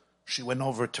 She went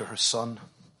over to her son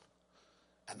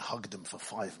and hugged him for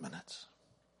 5 minutes.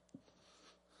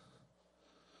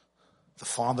 The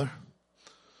father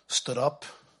stood up,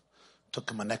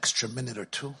 took him an extra minute or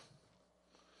two,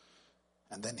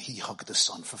 and then he hugged the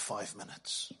son for 5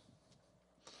 minutes.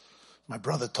 My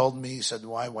brother told me, he said,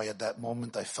 why at that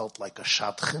moment I felt like a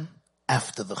shadchan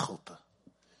after the chuppah.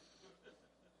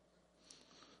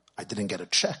 I didn't get a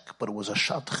check, but it was a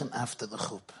shadchan after the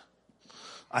chuppah.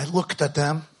 I looked at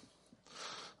them.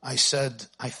 I said,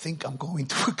 I think I'm going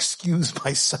to excuse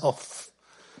myself.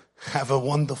 Have a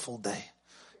wonderful day.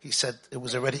 He said, it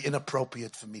was already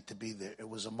inappropriate for me to be there. It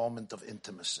was a moment of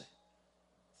intimacy.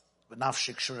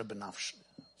 B'nafshik shura b'nafshi.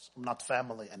 I'm not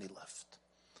family, and he left.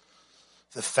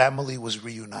 The family was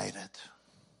reunited.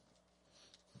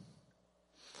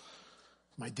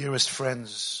 My dearest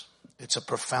friends, it's a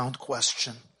profound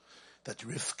question that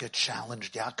Rivka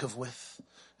challenged Yaakov with,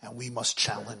 and we must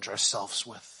challenge ourselves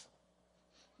with.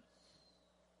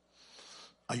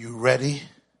 Are you ready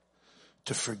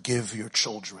to forgive your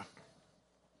children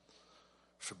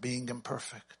for being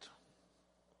imperfect?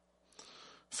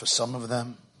 For some of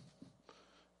them,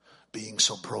 being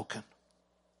so broken.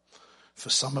 For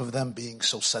some of them, being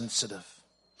so sensitive.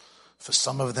 For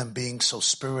some of them, being so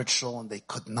spiritual and they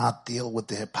could not deal with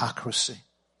the hypocrisy.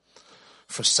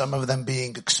 For some of them,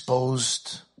 being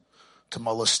exposed to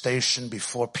molestation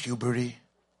before puberty,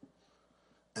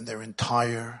 and their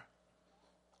entire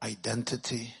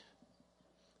identity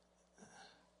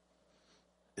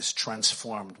is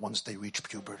transformed once they reach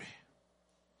puberty.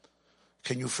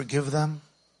 Can you forgive them?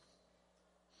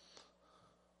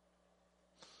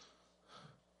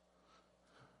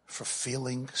 For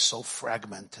feeling so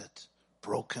fragmented,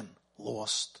 broken,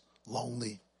 lost,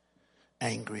 lonely,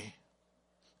 angry,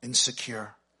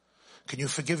 insecure? Can you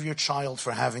forgive your child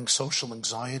for having social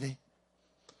anxiety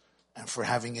and for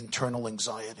having internal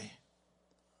anxiety?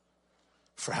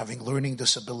 For having learning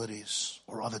disabilities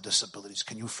or other disabilities?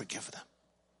 Can you forgive them?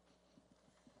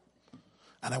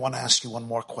 And I want to ask you one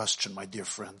more question, my dear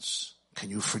friends. Can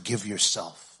you forgive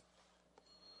yourself?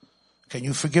 Can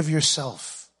you forgive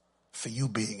yourself for you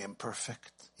being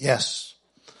imperfect? Yes,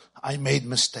 I made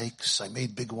mistakes. I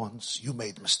made big ones. You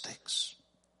made mistakes.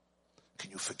 Can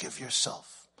you forgive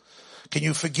yourself? Can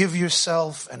you forgive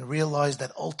yourself and realize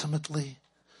that ultimately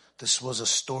this was a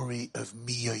story of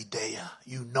miyodeya?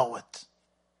 You know it.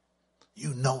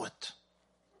 You know it.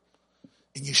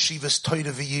 In Yeshiva's Torah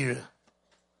V'yira,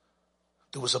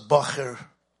 there was a bacher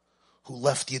who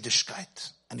left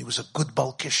Yiddishkeit, and he was a good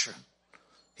Baal Kisher.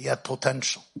 He had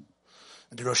potential.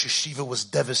 And the Rosh Yeshiva was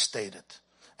devastated.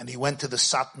 And he went to the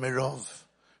Satmirov,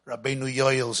 Rabbeinu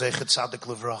Yoel, Zechet Tzadik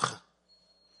Levracha.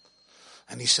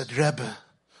 And he said, Rebbe,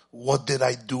 what did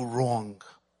I do wrong?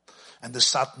 And the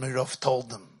Satmirov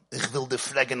told him, Ich will de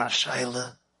fragen a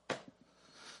Shaila.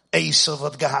 Esav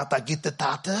had gehad a gitte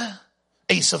tate?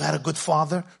 Esav had a good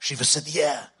father? Shiva said,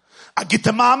 yeah. A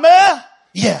gitte mama?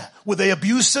 Yeah. Were they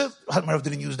abusive? Satmirov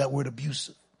didn't use that word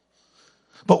abusive.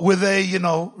 But were they,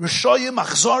 Rishoyim,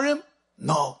 Achzorim?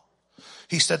 No.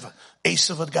 He said,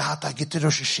 Esav had gehad a gitte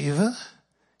Rosh Yeshiva?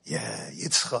 Yeah,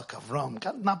 Yitzchak,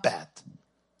 Avram, not bad.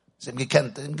 Sie haben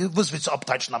gekannt, gewusst, wie es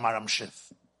abteitschen am Aram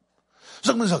Schiff.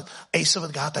 Sag mal so, Esav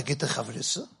hat gehad a gitte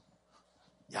Chavrisse?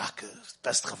 Yaakov,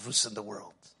 best Chavrisse in the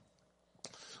world.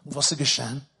 Und was ist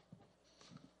geschehen?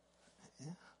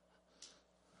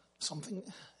 Something,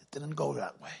 it didn't go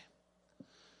that way.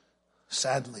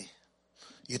 Sadly,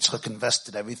 Yitzchak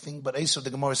invested everything, but Esav, the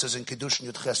Gemara says in Kedushin,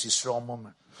 Yudches Yisrael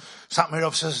Momer.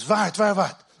 Satmirov says,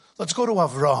 wait. Let's go to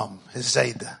Avram, his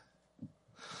Zayda.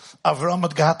 Avram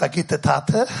had gehad a gitte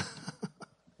tate.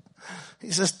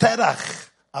 He says, Terach,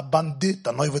 a bandit,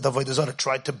 a noivad avodah zarah,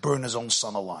 tried to burn his own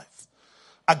son alive.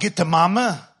 A gitte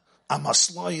mama, a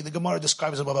maslai. The Gemara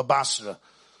describes Baba Basra,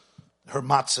 her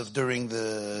matzav during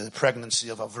the pregnancy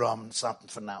of Avram. It's not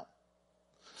for now.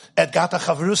 Et gata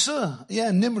chavrusa?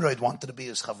 Yeah, Nimrod wanted to be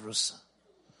his chavrusa.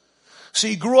 So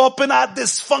he grew up in a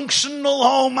dysfunctional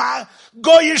home, a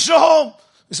goyish home.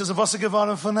 He says, "What's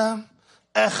gevarim for them?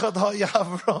 Echad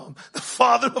ha'Yavram, the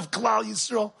father of Klal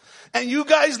Yisrael." And you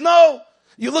guys know,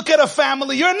 you look at a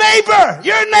family, your neighbor.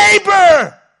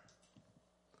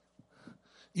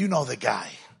 You know the guy.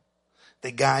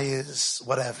 The guy is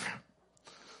whatever.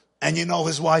 And you know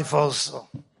his wife also.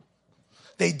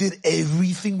 They did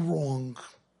everything wrong.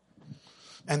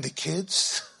 And the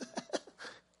kids,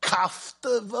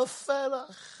 kafta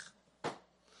v'ferach.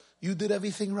 You did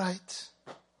everything right.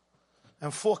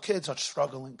 And 4 kids are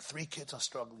struggling, 3 kids are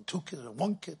struggling, 2 kids,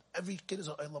 1 kid. Every kid is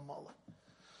a Olam Malach.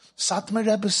 Satmar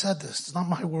Rebbe said this. It's not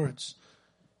my words.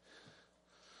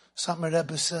 Satmar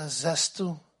Rebbe says,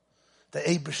 Zestu, der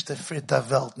Eberste friert der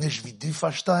Welt, nicht wie du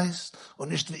verstehst und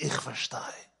nicht wie ich verstehe.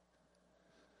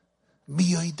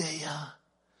 Miyodeya.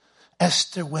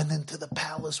 Esther went into the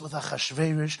palace with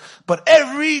Achashverosh, but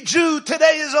every Jew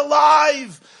today is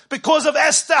alive because of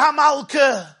Esther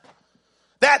Hamalka.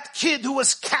 That kid who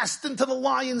was cast into the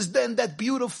lion's den, that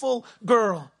beautiful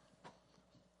girl.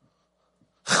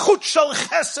 Chut shel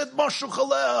chesed mashu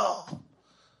chalel.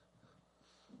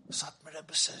 Satmar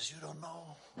Rebbe says, you don't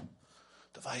know.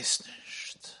 Du weißt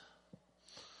nicht.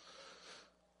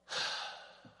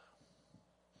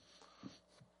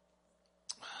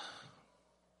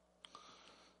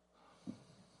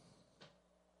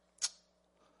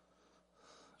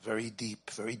 very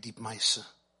deep Maisa.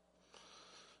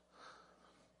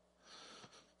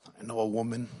 I know a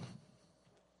woman,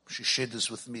 she shared this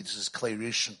with me, this is Clay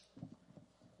Rishon.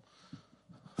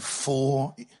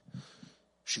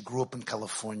 She grew up in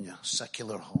California,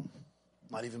 secular home,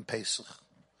 not even Pesach.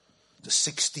 The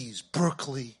 60s,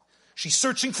 Berkeley. She's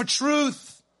searching for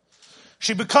truth.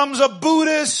 She becomes a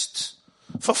Buddhist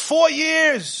for 4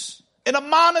 years in a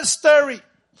monastery.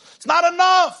 It's not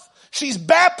enough. She's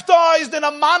baptized in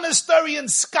a monastery in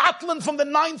Scotland from the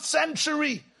 9th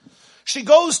century. She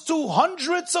goes to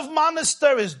hundreds of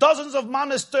monasteries, dozens of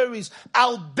monasteries,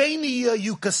 Albania,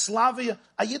 Yugoslavia.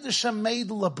 A Yiddish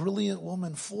maidel, a brilliant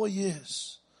woman, 4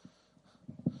 years.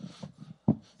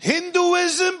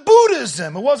 Hinduism,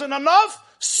 Buddhism. It wasn't enough.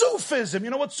 Sufism. You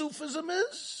know what Sufism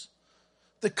is?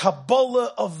 The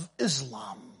Kabbalah of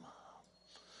Islam.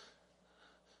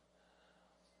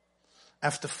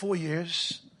 After 4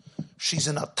 years, she's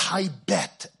in a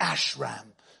Tibet ashram.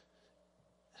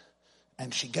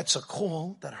 And she gets a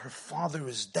call that her father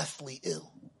is deathly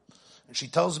ill. And she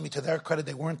tells me, to their credit,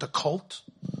 they weren't a cult.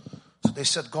 So they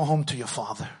said, go home to your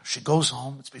father. She goes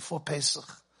home. It's before Pesach.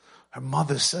 Her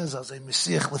mother says,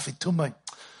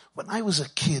 when I was a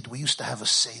kid, we used to have a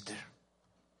Seder.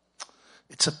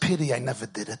 It's a pity I never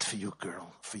did it for you,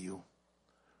 girl, for you.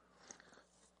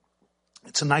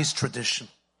 It's a nice tradition.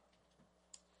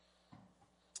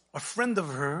 A friend of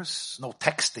hers, no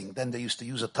texting, then they used to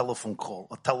use a telephone call,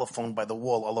 a telephone by the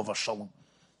wall, Olav Shalom.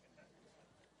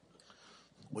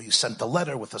 Where you sent a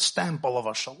letter with a stamp,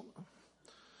 Olav Shalom.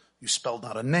 You spelled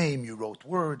out a name, you wrote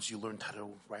words, you learned how to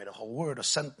write a whole word, a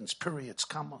sentence, periods,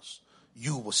 commas.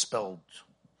 You was spelled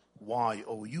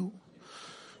Y-O-U.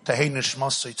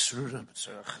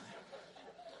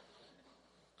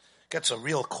 Gets a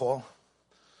real call.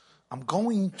 I'm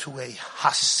going to a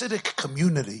Hasidic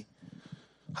community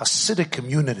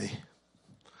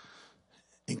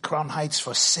in Crown Heights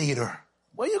for Seder.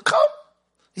 Will you come?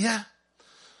 Yeah.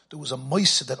 There was a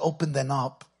moise that opened then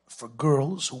up for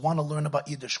girls who want to learn about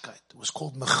Yiddishkeit. It was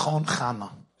called Mechon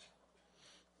Chana.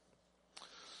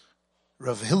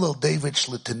 Rav Hillel David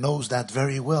Shlita knows that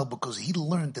very well because he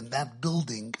learned in that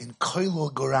building in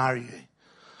Koilo Gorarie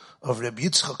of Reb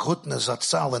Yitzchak Hutner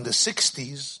Zatzal in the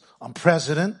 60s on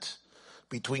President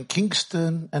between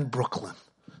Kingston and Brooklyn.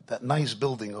 That nice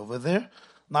building over there.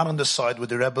 Not on the side where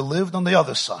the Rebbe lived, on the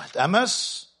other side.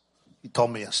 MS, he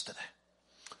told me yesterday.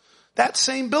 That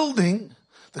same building,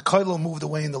 the Koilo moved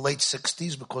away in the late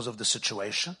 60s because of the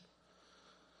situation.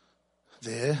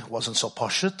 There wasn't so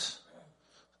poshut.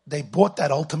 They bought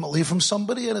that ultimately from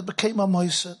somebody and it became a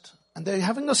moiset. And they're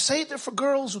having a Seder for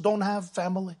girls who don't have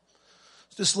family.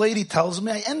 This lady tells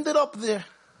me, I ended up there.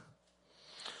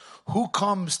 Who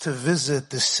comes to visit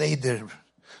the Seder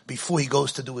before he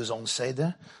goes to do his own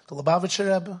Seder? The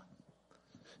Lubavitcher Rebbe.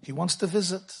 He wants to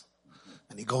visit.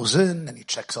 And he goes in and he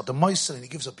checks out the Moisa and he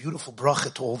gives a beautiful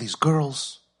bracha to all these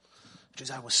girls. She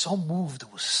says, I was so moved.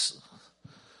 It was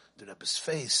the Rebbe's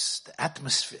face, the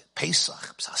atmosphere,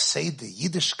 Pesach, Seder,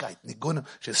 Yiddishkeit, Nigunim.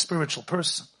 She's a spiritual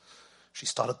person. She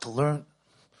started to learn.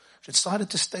 She decided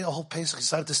to stay a whole Pesach. She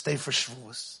decided to stay for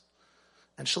Shavuos.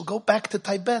 And she'll go back to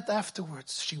Tibet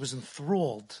afterwards. She was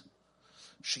enthralled.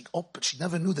 She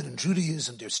never knew that in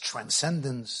Judaism there's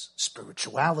transcendence,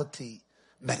 spirituality,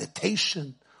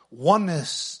 meditation,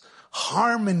 oneness,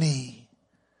 harmony,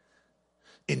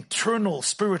 internal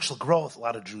spiritual growth. A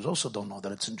lot of Jews also don't know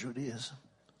that it's in Judaism,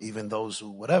 even those who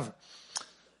whatever.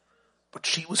 But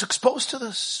she was exposed to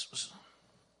this.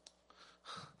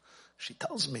 She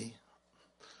tells me,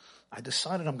 I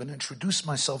decided I'm going to introduce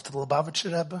myself to the Lubavitcher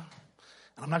Rebbe,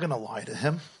 and I'm not going to lie to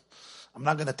him. I'm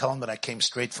not going to tell him that I came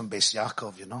straight from Beis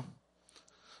Yaakov, you know.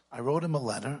 I wrote him a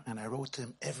letter, and I wrote to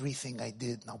him everything I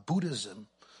did. Now, Buddhism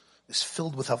is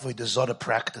filled with Avodah Zarah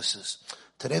practices.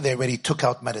 Today, they already took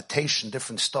out meditation,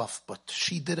 different stuff, but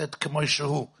she did it K'may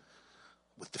Shehu,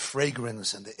 with the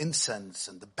fragrance and the incense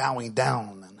and the bowing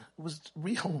down, and it was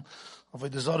real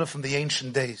Avodah Zarah from the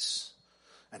ancient days.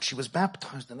 And she was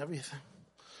baptized and everything.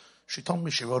 She told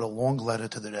me she wrote a long letter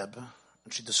to the Rebbe,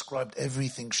 and she described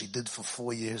everything she did for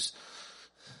 4 years.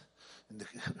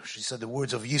 She said the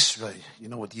words of Yisrei. You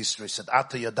know what Yisrei said?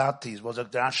 Ata yadati. Was it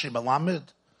Rashi Melamed?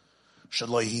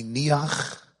 Shaloi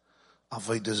hiniach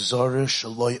avodah zarah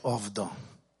shaloi avda.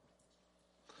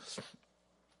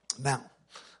 Now,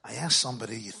 I asked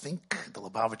somebody, you think the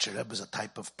Lubavitcher Rebbe is a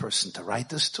type of person to write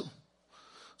this to?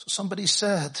 So somebody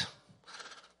said,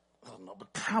 I don't know,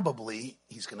 but probably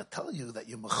he's going to tell you that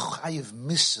you're mechayiv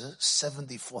misa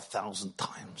 74,000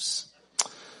 times.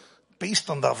 Based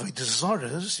on the Avodah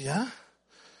Zarahs, yeah?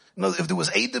 No, if there was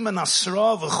Eidim and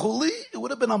Asra v'chuli, it would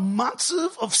have been a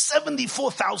matziv of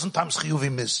 74,000 times Chiyuv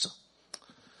Misa.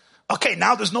 Okay,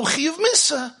 now there's no Chiyuv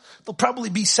Misa. There'll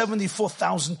probably be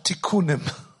 74,000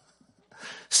 Tikkunim.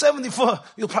 74,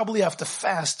 you'll probably have to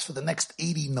fast for the next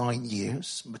 89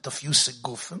 years, with a few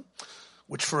Segufim,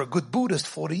 which for a good Buddhist,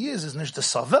 40 years is nicht the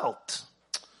Savelt.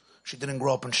 She didn't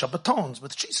grow up in Shabbatons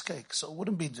with cheesecake, so it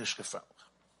wouldn't be Dishkefel.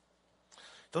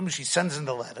 Told me she sends in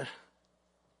the letter,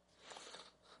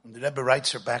 and the Rebbe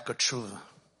writes her back a tshuva.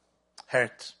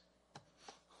 Hurt.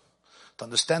 To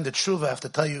understand the tshuva, I have to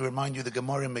tell you, remind you the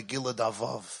Gemara in Megillah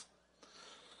Davav.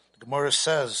 The Gemara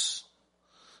says,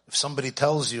 if somebody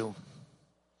tells you,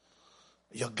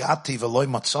 Yagati veloy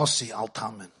matzasi al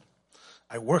tamen,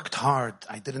 I worked hard,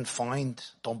 I didn't find,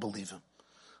 don't believe him.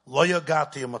 Lo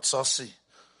yagati matzasi,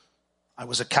 I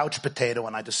was a couch potato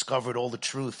and I discovered all the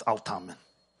truth, al tamen.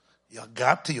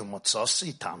 Yagati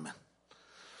matzasi tamen.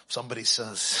 Somebody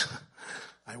says,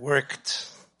 I worked,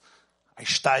 I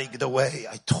steiged away,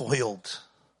 I toiled,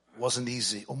 it wasn't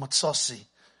easy. Umatzasi,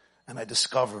 and I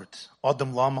discovered.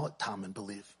 Adam lama tamen,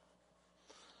 believe.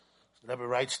 The Rebbe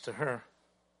writes to her,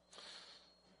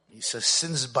 he says,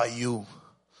 since by you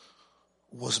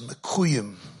was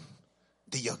mekuyim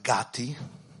the yagati,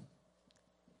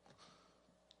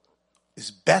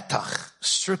 is betach,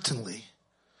 certainly,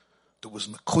 there was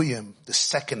mekuyim, the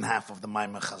second half of the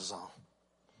Maimon Chazal.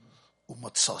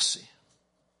 Umatzasi.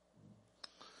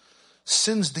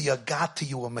 Since the Yagati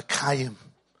you were Mekayim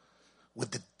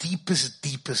with the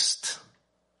deepest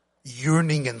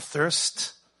yearning and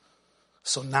thirst,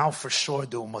 so now for sure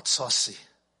the Umatzasi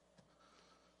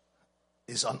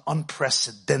is an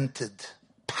unprecedented,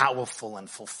 powerful and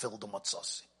fulfilled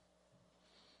Umatzasi.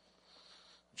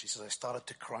 She says, I started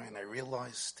to cry and I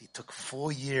realized he took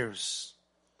 4 years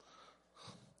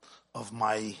of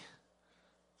my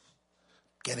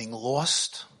getting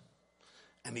lost,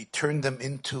 and he turned them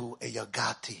into a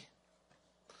yagati.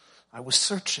 I was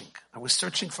searching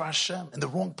for Hashem in the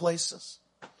wrong places.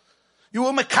 You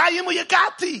were Mekayim or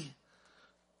yagati.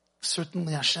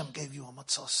 Certainly Hashem gave you a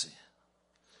matzasi.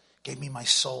 Gave me my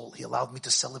soul. He allowed me to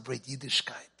celebrate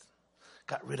Yiddishkeit.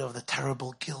 Got rid of the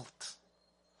terrible guilt.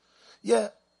 Yeah,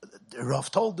 the Rav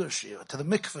told her, to the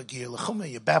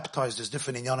mikveh, you're baptized, there's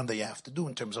different inyanim that you have to do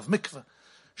in terms of mikveh.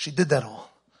 She did that all.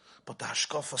 But the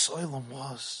Hashkafas Olam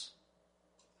was,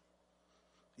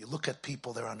 you look at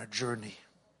people, they're on a journey.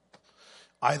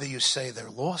 Either you say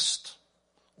they're lost,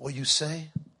 or you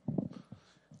say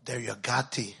their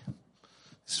yagati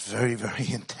is very,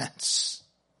 very intense.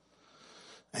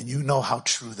 And you know how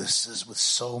true this is with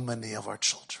so many of our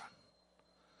children.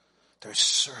 Their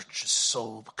search is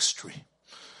so extreme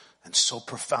and so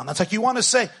profound. It's like you want to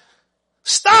say,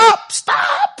 stop,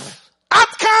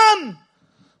 Atkan!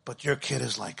 But your kid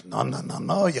is like, no,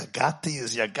 Yagati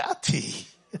is Yagati.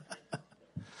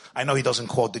 I know he doesn't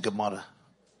quote the Gemara.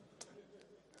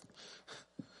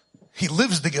 He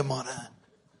lives the Gemara.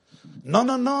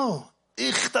 No.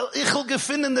 Ich will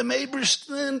gefunden dem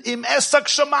Ebersten im Esak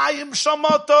Shamayim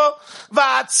Shamoto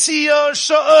va'atzio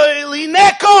sho'oli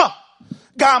neko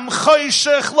gam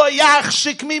choshech lo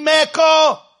yachshik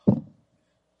mimeko.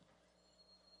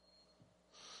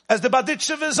 As the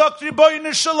Baditchev sagt,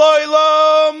 Riboyne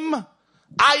Shaloilam,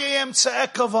 Aye em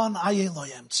tzeka von Aye lo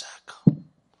em tzeka.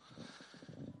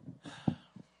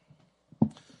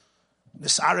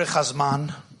 Nisarech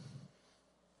Hazman,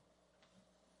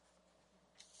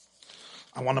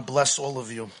 I want to bless all of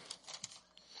you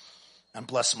and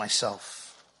bless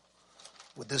myself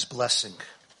with this blessing.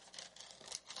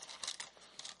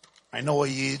 I know a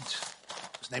Yid,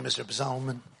 his name is Reb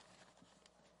Zalman,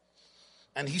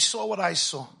 and he saw what I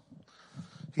saw.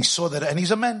 He saw that, and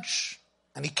he's a mensch,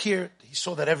 and he cared. He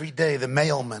saw that every day the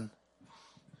mailman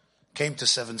came to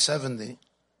 770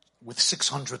 with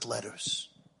 600 letters.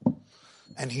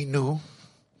 And he knew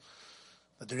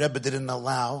that the Rebbe didn't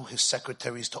allow his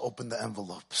secretaries to open the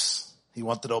envelopes. He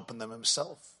wanted to open them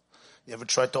himself. You ever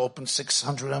tried to open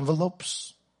 600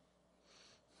 envelopes?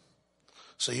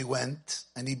 So he went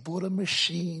and he bought a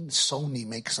machine. Sony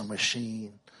makes a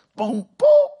machine. Boom,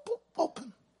 boom, boom,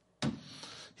 open.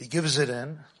 He gives it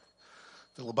in.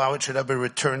 The Lubavitcher Rebbe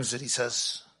returns it. He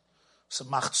says, "So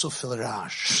macht zu viel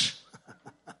Rasch."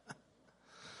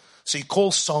 So you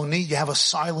call Sony, you have a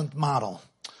silent model.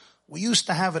 We used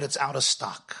to have it, it's out of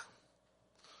stock.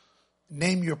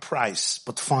 Name your price,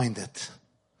 but find it.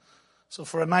 So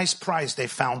for a nice price, they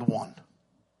found one.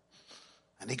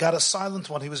 And he got a silent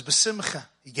one. He was besimcha.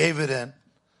 He gave it in.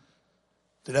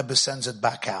 The Rebbe sends it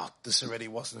back out. This already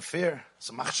wasn't fair.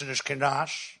 So machshirish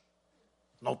kirash.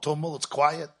 No tumult, it's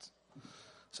quiet.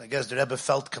 So I guess the Rebbe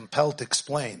felt compelled to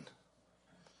explain.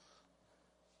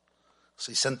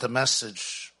 So he sent a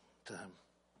message to him.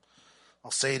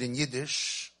 I'll say it in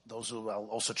Yiddish, those who will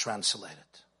also translate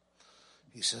it.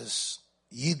 He says,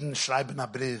 Yidden schreiben a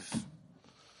brief.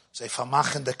 They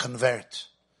vermachen the convert.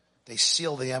 They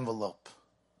seal the envelope.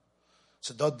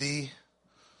 So dort die,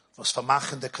 was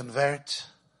vermachen the convert,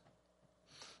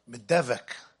 mit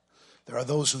devek. There are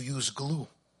those who use glue.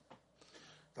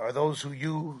 There are those who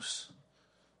use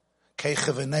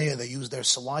keiche v'neya, they use their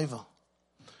saliva.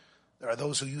 There are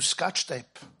those who use scotch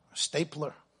tape, or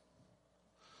stapler.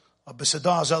 Aber se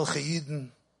da solche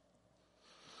Jiden,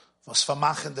 was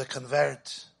vermachen der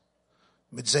Konvert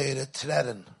mit seire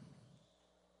Tränen.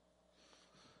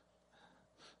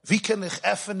 Wie kann ich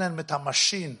öffnen mit einer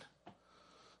Maschine,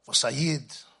 was ein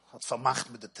Jid hat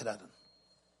vermacht mit den Tränen?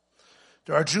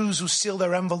 There are Jews who seal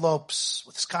their envelopes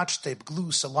with scotch tape,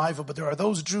 glue, saliva, but there are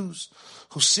those Jews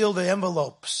who seal their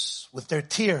envelopes with their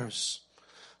tears.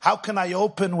 How can I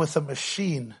open with a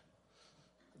machine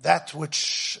that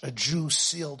which a Jew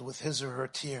sealed with his or her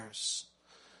tears?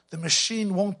 The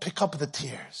machine won't pick up the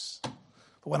tears.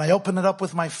 But when I open it up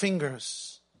with my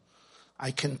fingers,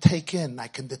 I can take in, I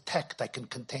can detect, I can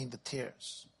contain the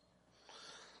tears.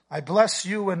 I bless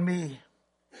you and me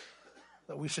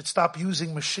that we should stop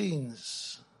using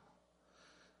machines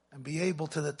and be able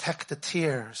to detect the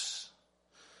tears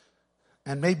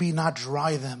and maybe not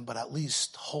dry them, but at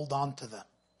least hold on to them.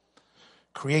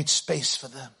 Create space for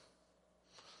them.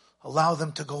 Allow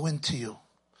them to go into you.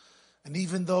 And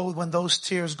even though when those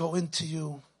tears go into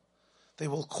you, they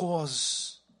will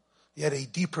cause yet a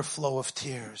deeper flow of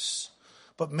tears.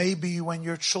 But maybe when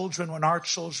our children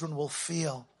will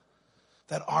feel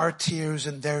that our tears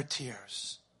and their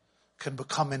tears can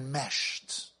become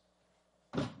enmeshed,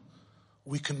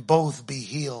 we can both be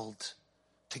healed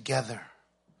together,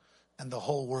 and the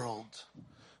whole world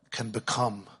can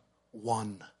become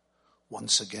one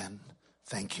once again.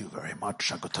 Thank you very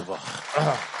much.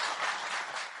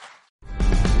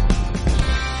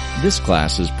 This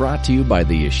class is brought to you by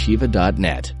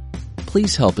theyeshiva.net.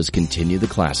 Please help us continue the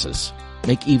classes.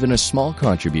 Make even a small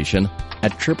contribution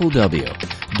at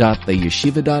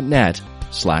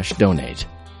www.theyeshiva.net/donate.